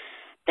 because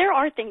there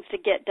are things to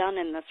get done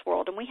in this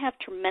world, and we have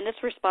tremendous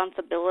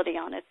responsibility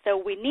on it. So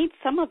we need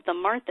some of the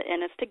Martha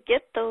in us to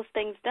get those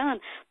things done.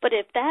 But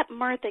if that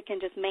Martha can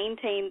just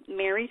maintain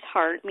Mary's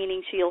heart,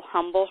 meaning she'll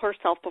humble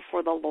herself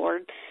before the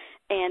Lord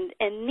and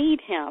need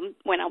him,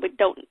 when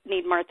don't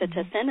need Martha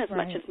to sin as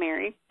much as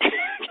Mary,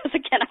 because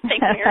again, I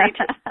think Mary's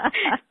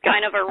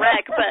kind of a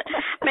wreck, but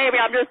maybe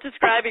I'm just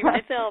describing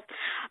myself.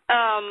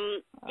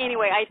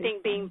 Anyway, I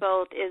think being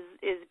both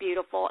is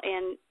beautiful.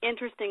 And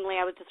interestingly,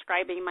 I was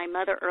describing my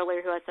mother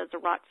earlier, who I said is a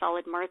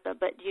rock-solid Martha,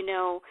 but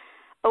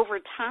over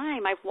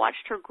time, I've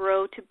watched her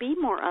grow to be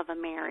more of a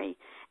Mary.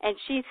 And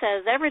she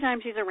says every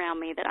time she's around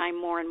me that I'm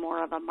more and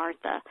more of a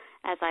Martha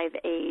as I've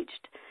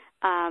aged.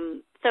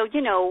 So,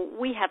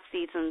 we have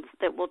seasons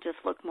that will just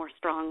look more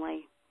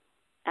strongly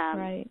at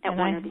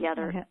one or the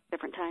other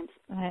different times.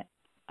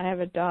 I have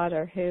a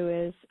daughter who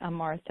is a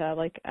Martha.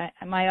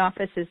 My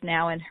office is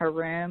now in her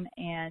room,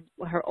 and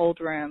her old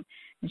room,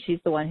 and she's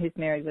the one who's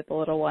married with the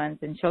little ones,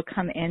 and she'll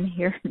come in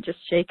here and just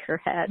shake her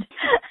head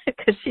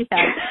because she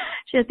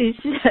has these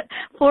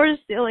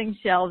floor-to-ceiling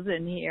shelves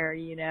in here,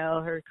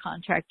 her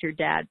contractor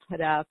dad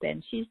put up,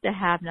 and she used to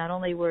have, not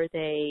only were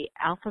they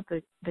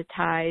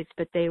alphabetized,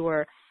 but they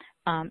were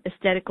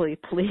aesthetically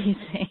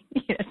pleasing,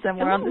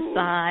 somewhere on the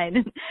side.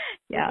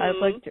 Yeah, it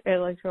looked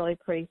really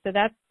pretty. So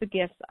that's the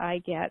gifts I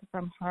get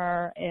from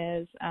her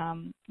is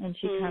when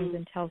she comes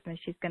and tells me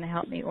she's going to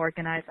help me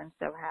organize. I'm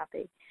so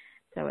happy.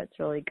 So it's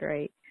really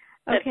great.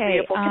 That's okay.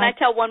 Beautiful. Can I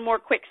tell one more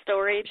quick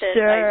story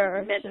that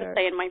I meant to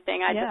say in my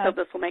thing? I just hope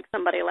this will make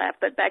somebody laugh.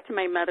 But back to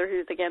my mother,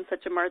 who's, again,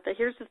 such a Martha.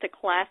 Here's just a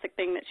classic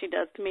thing that she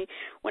does to me.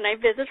 When I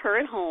visit her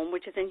at home,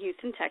 which is in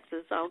Houston,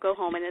 Texas, I'll go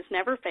home, and this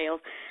never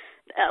fails.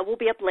 We'll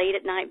be up late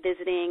at night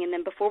visiting, and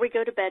then before we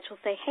go to bed, she'll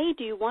say, hey,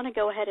 do you want to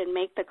go ahead and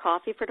make the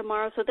coffee for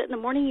tomorrow so that in the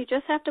morning you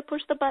just have to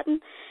push the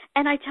button?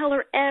 And I tell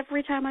her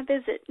every time I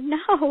visit,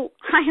 no,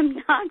 I am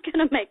not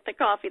going to make the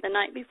coffee the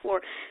night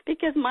before,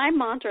 because my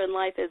mantra in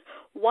life is,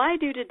 why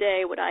do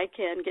today what I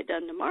can get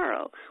done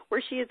tomorrow?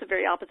 Where she is the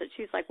very opposite.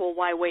 She's like, well,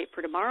 why wait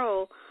for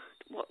tomorrow?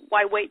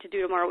 Why wait to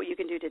do tomorrow what you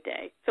can do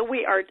today? So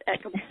we are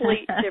at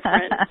complete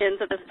different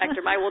ends of the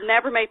spectrum. I will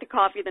never make the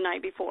coffee the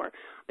night before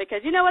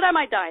because, you know what, I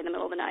might die in the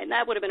middle of the night, and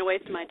that would have been a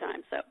waste of my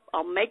time. So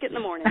I'll make it in the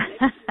morning.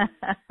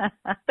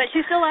 But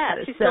she still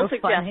asks. She still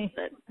suggests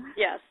it.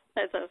 Yes,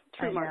 that's a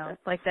true Martha.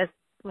 That's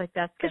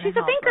because she's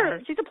a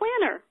thinker. Right? She's a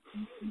planner.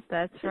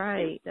 That's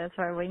right. That's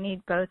right. We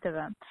need both of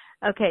them.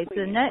 Okay, so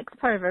the next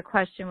part of her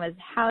question was,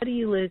 how do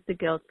you lose the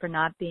guilt for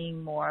not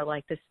being more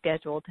like the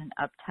scheduled and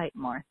uptight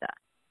Martha?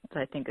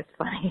 Which I think is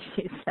funny,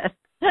 she said.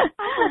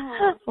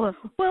 Well,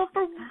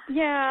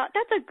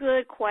 that's a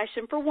good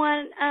question. For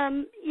one,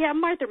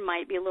 Martha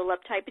might be a little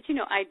uptight, but,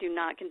 I do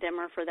not condemn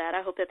her for that.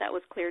 I hope that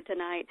was clear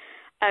tonight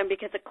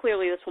because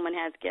clearly this woman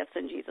has gifts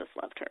and Jesus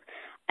loved her.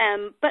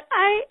 But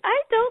I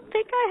don't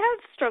think I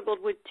have struggled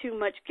with too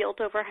much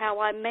guilt over how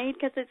I'm made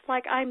because it's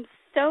like I'm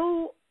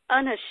so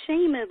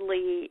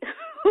unashamedly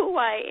who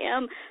I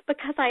am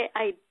because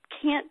I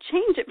can't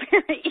change it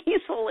very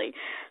easily.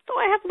 So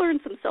I have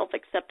learned some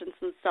self-acceptance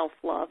and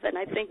self-love, and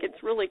I think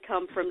it's really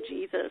come from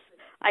Jesus.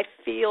 I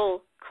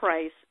feel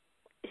Christ.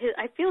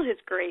 I feel his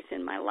grace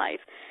in my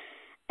life.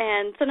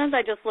 And sometimes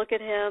I just look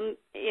at him,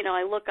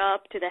 I look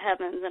up to the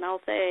heavens, and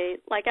I'll say,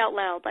 like out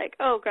loud, like,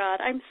 oh,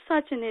 God, I'm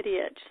such an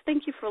idiot. Just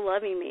thank you for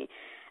loving me.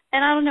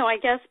 And I don't know, I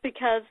guess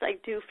because I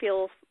do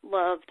feel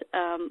loved,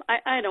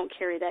 I don't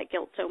carry that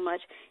guilt so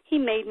much. He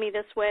made me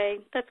this way.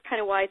 That's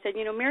kind of why I said,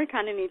 Mary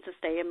kind of needs to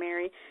stay a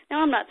Mary.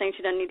 Now, I'm not saying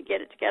she doesn't need to get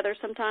it together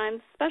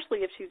sometimes, especially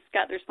if she's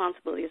got the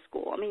responsibility of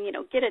school. I mean,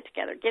 get it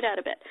together, get out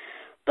of it.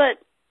 But,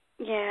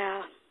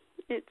 yeah,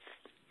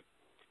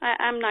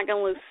 I'm not going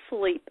to lose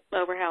sleep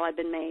over how I've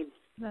been made.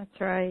 That's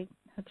right.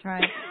 That's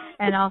right.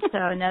 And also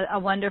a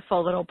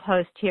wonderful little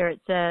post here. It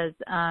says,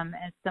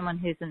 as someone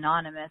who's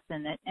anonymous,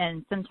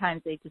 and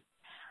sometimes they just,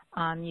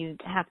 you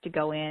have to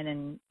go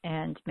in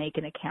and make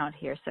an account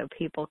here. So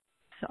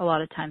a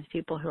lot of times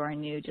people who are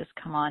new just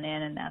come on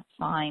in, and that's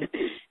fine.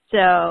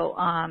 So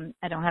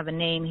I don't have a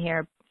name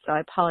here, so I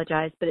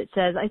apologize. But it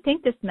says, I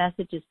think this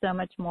message is so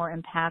much more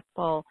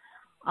impactful,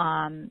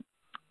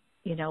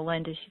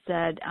 Linda, she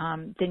said,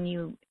 than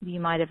you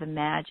might have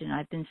imagined.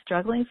 I've been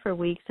struggling for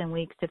weeks and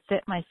weeks to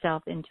fit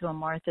myself into a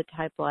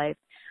Martha-type life.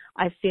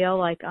 I feel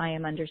like I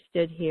am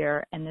understood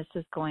here, and this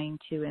is going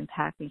to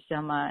impact me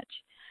so much.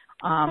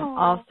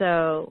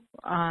 Also,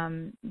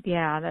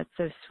 that's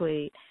so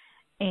sweet.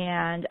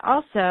 And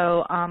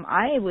also,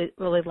 I would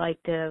really like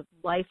the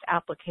life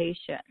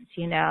applications.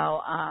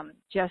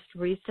 Just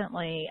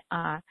recently,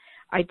 I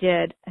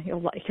did.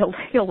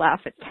 You'll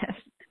laugh at this.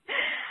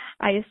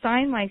 I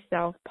assigned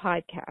myself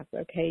podcasts.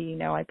 Okay,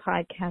 I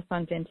podcast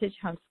on Vintage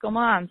Homeschool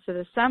Mom. So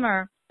this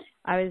summer,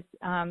 I was,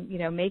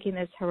 making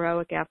this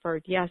heroic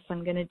effort. Yes,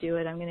 I'm going to do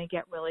it. I'm going to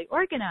get really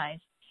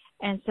organized.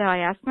 And so I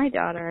asked my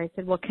daughter, I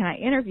said, well, can I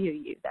interview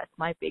you? That's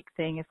my big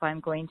thing. If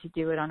I'm going to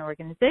do it on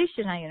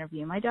organization, I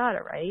interview my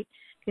daughter, right?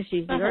 Because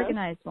she's the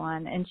organized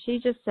one. And she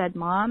just said,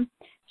 Mom,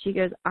 she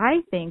goes,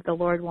 I think the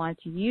Lord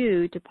wants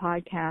you to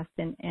podcast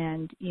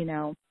and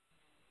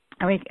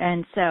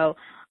so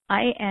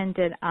I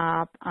ended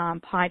up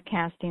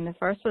podcasting. The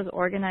first was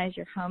Organize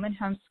Your Home and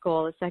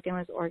Homeschool. The second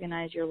was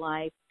Organize Your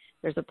Life.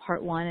 There's a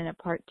part 1 and a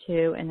part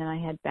 2, and then I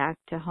had Back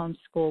to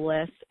Homeschool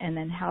lists, and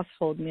then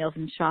Household Meals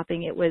and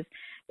Shopping. It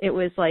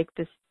was like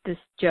this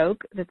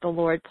joke that the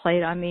Lord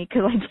played on me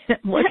because I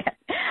didn't look at.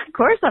 Of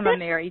course, I'm a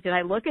Mary. Did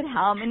I look at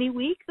how many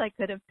weeks I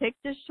could have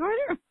picked a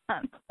shorter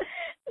month?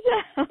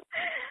 But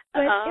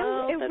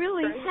it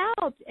really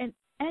helped.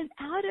 And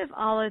out of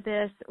all of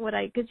this,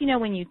 because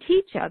when you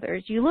teach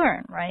others, you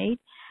learn, right?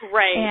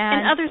 Right.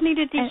 And others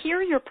needed to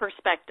hear your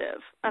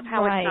perspective of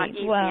how it's not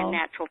easy and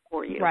natural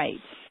for you. Right.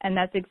 And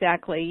that's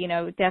exactly,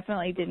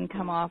 definitely didn't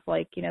come off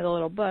like, the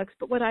little books.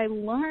 But what I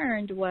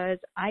learned was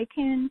I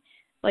can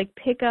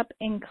pick up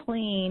and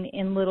clean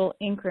in little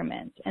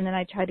increments. And then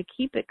I try to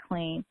keep it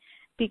clean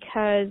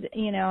because,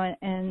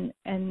 and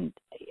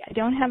I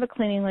don't have a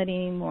cleaning lady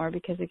anymore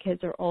because the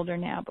kids are older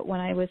now. But when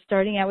I was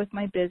starting out with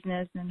my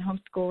business and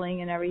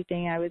homeschooling and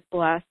everything, I was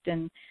blessed.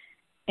 And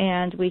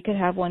and we could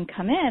have one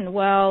come in.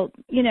 Well,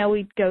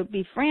 we'd go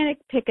be frantic,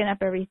 picking up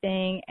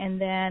everything, and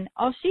then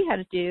all she had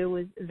to do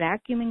was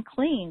vacuum and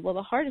clean. Well,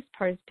 the hardest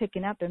part is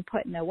picking up and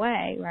putting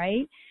away,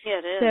 right? Yeah,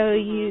 it is. So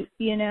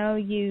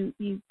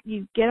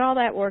you get all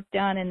that work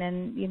done, and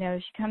then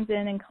she comes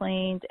in and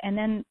cleans, and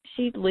then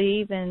she'd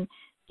leave, and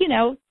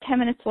 10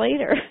 minutes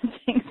later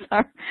things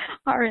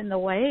are in the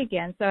way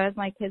again. So as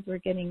my kids were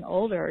getting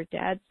older,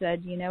 Dad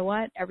said, you know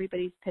what,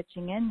 everybody's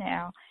pitching in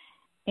now.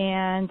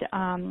 And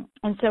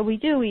so we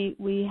do.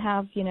 We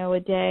have a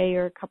day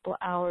or a couple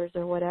hours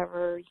or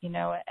whatever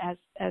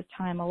as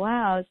time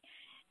allows.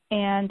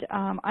 And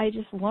I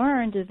just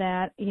learned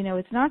that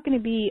it's not going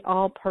to be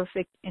all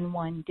perfect in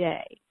one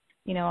day.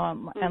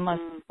 Unless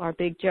our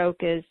big joke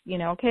is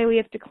okay, we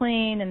have to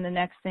clean, and the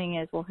next thing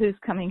is, well, who's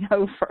coming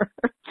over?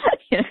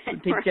 It's a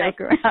big joke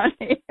around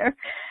here.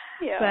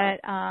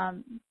 Yeah.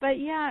 But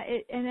yeah,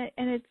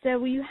 it's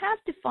well, you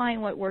have to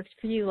find what works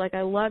for you. Like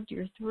I loved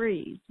your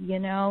threes.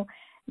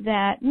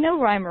 That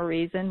no rhyme or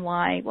reason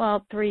why.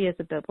 Well, 3 is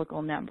a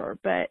biblical number,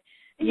 but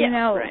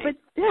right. but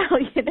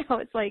still,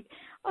 it's like,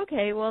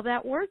 okay, well,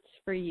 that works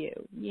for you,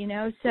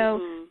 So,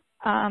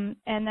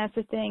 and that's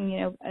the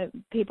thing,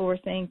 people were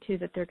saying too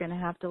that they're going to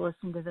have to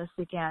listen to this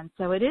again.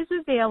 So it is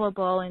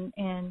available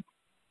in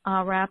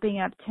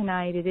wrapping up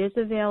tonight. It is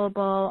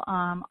available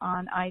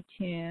on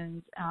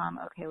iTunes.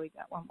 Okay, we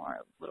got one more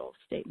little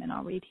statement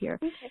I'll read here.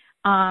 Okay.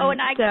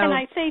 Can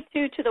I say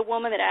too to the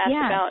woman that asked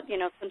about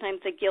sometimes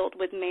the guilt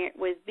with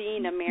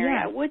being a Mary?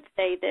 Yeah. I would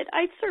say that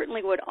I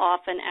certainly would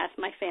often ask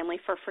my family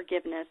for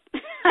forgiveness.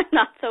 I'm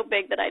not so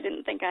big that I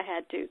didn't think I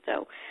had to,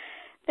 so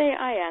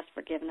I ask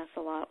forgiveness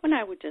a lot when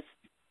I would just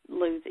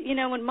lose it.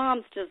 When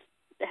Mom's just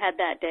had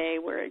that day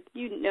where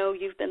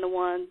you've been the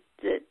one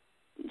that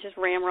just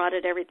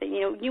ramrodded everything.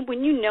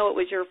 When it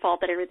was your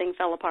fault that everything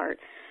fell apart,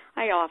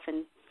 I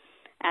often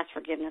ask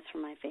forgiveness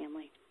from my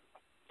family.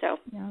 So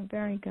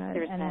very good,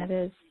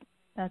 and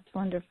that's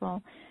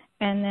wonderful.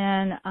 And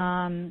then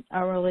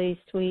a really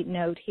sweet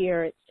note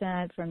here. It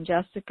said from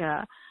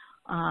Jessica,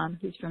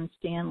 who's from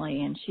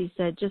Stanley, and she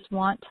said, just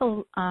want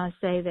to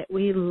say that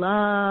we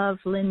love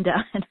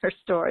Linda and her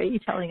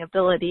storytelling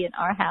ability in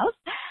our house.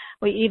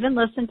 We even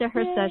listened to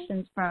her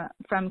sessions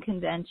from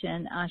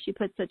convention. She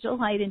puts such a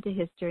light into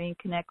history and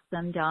connects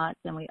some dots,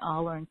 and we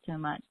all learn so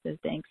much. So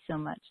thanks so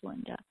much,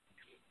 Linda.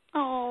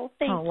 Oh,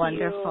 thank you. Oh,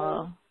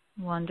 wonderful.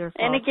 Wonderful.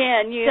 And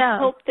again, I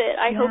hope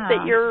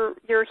that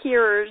your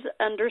hearers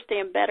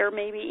understand better,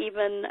 maybe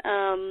even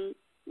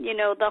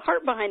the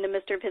heart behind the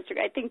mystery of history.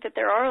 I think that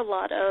there are a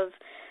lot of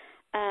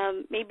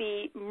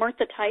maybe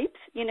Martha types,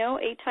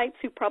 A types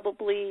who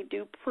probably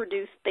do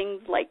produce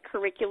things like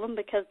curriculum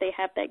because they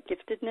have that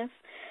giftedness.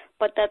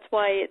 But that's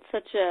why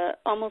it's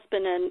almost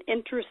been an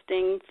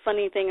interesting,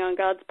 funny thing on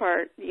God's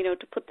part,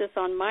 to put this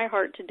on my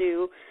heart to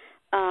do,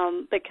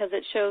 because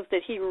it shows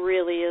that He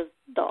really is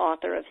the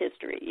author of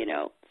history,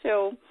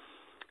 So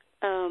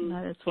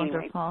that is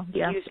wonderful.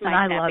 Anyway, yes, and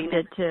I loved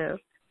it too.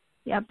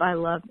 Yep, I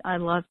loved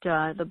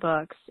the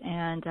books,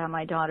 and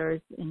my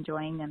daughter's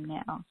enjoying them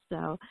now.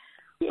 So,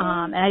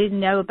 and I didn't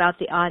know about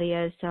the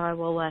audio, so I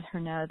will let her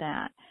know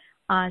that.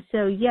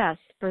 So yes,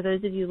 for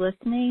those of you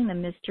listening,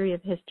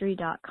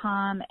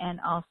 themysteryofhistory.com, and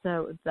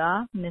also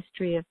The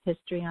Mystery of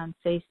History on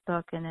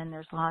Facebook, and then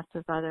there's lots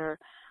of other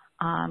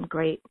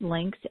great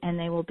links, and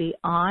they will be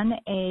on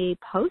a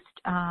post,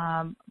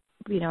 as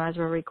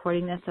we're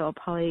recording this. So it'll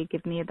probably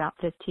give me about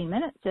 15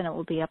 minutes, and it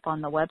will be up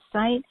on the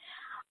website,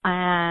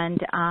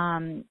 and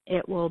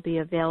it will be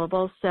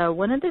available. So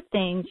one of the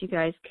things you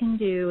guys can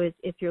do is,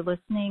 if you're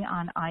listening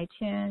on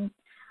iTunes,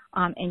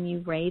 and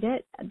you rate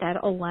it,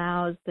 that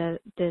allows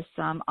this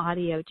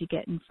audio to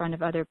get in front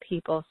of other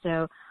people.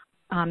 So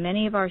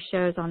many of our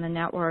shows on the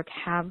network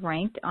have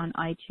ranked on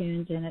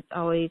iTunes, and it's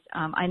always,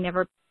 I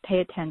never pay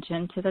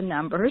attention to the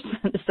numbers.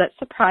 Does that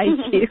surprise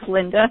you,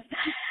 Linda?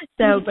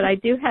 But I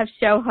do have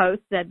show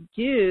hosts that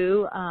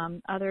do,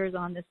 others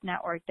on this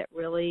network that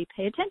really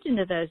pay attention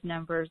to those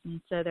numbers, and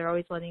so they're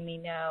always letting me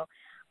know.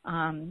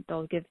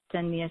 They'll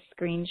send me a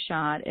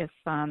screenshot if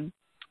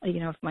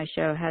my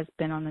show has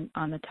been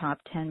on the top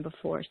 10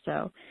 before.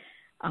 So,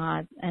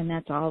 and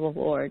that's all the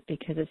Lord,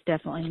 because it's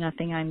definitely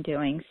nothing I'm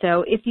doing.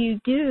 So if you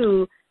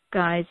do,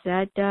 guys,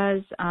 that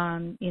does,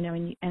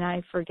 and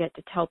I forget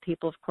to tell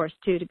people, of course,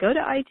 too, to go to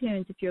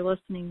iTunes if you're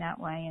listening that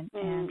way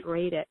and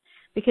rate it,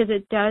 because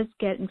it does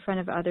get in front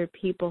of other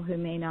people who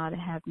may not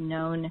have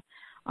known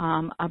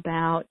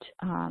about,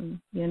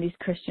 these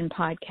Christian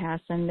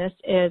podcasts. And this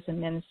is a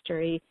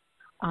ministry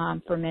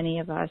for many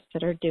of us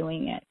that are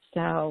doing it.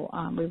 So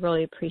we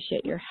really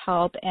appreciate your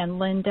help. And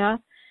Linda,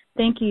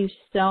 thank you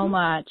so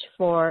much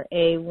for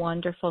a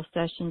wonderful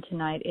session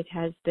tonight. It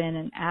has been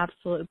an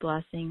absolute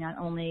blessing, not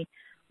only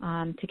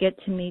to get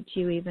to meet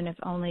you, even if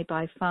only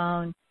by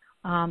phone,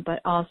 but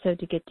also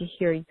to get to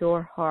hear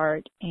your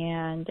heart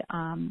and,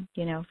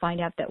 find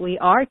out that we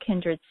are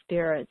kindred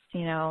spirits,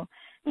 and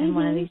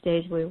one of these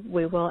days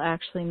we will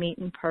actually meet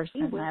in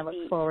person, and I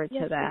look forward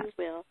to that.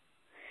 We will.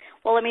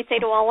 Well, let me say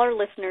to all our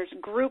listeners,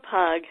 group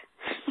hug.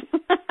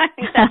 I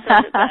think that's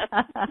what it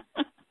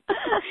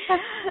does.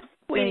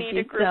 We need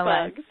a group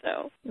hug.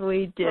 So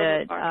we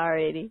did. All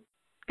righty.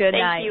 Good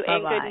night. Thank you,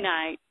 Bye-bye. and good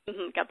night.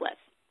 God bless.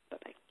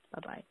 Bye-bye.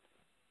 Bye-bye.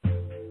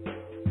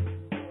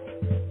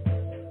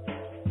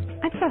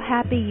 I'm so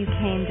happy you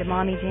came to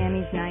Mommy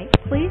Jammy's night.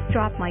 Please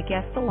drop my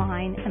guests a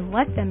line and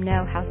let them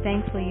know how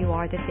thankful you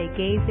are that they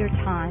gave their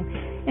time.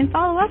 And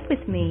follow up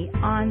with me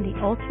on the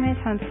Ultimate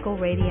Homeschool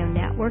Radio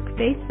Network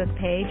Facebook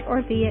page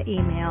or via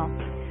email.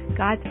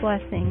 God's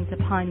blessings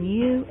upon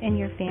you and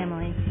your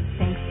family.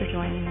 Thanks for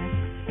joining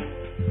us.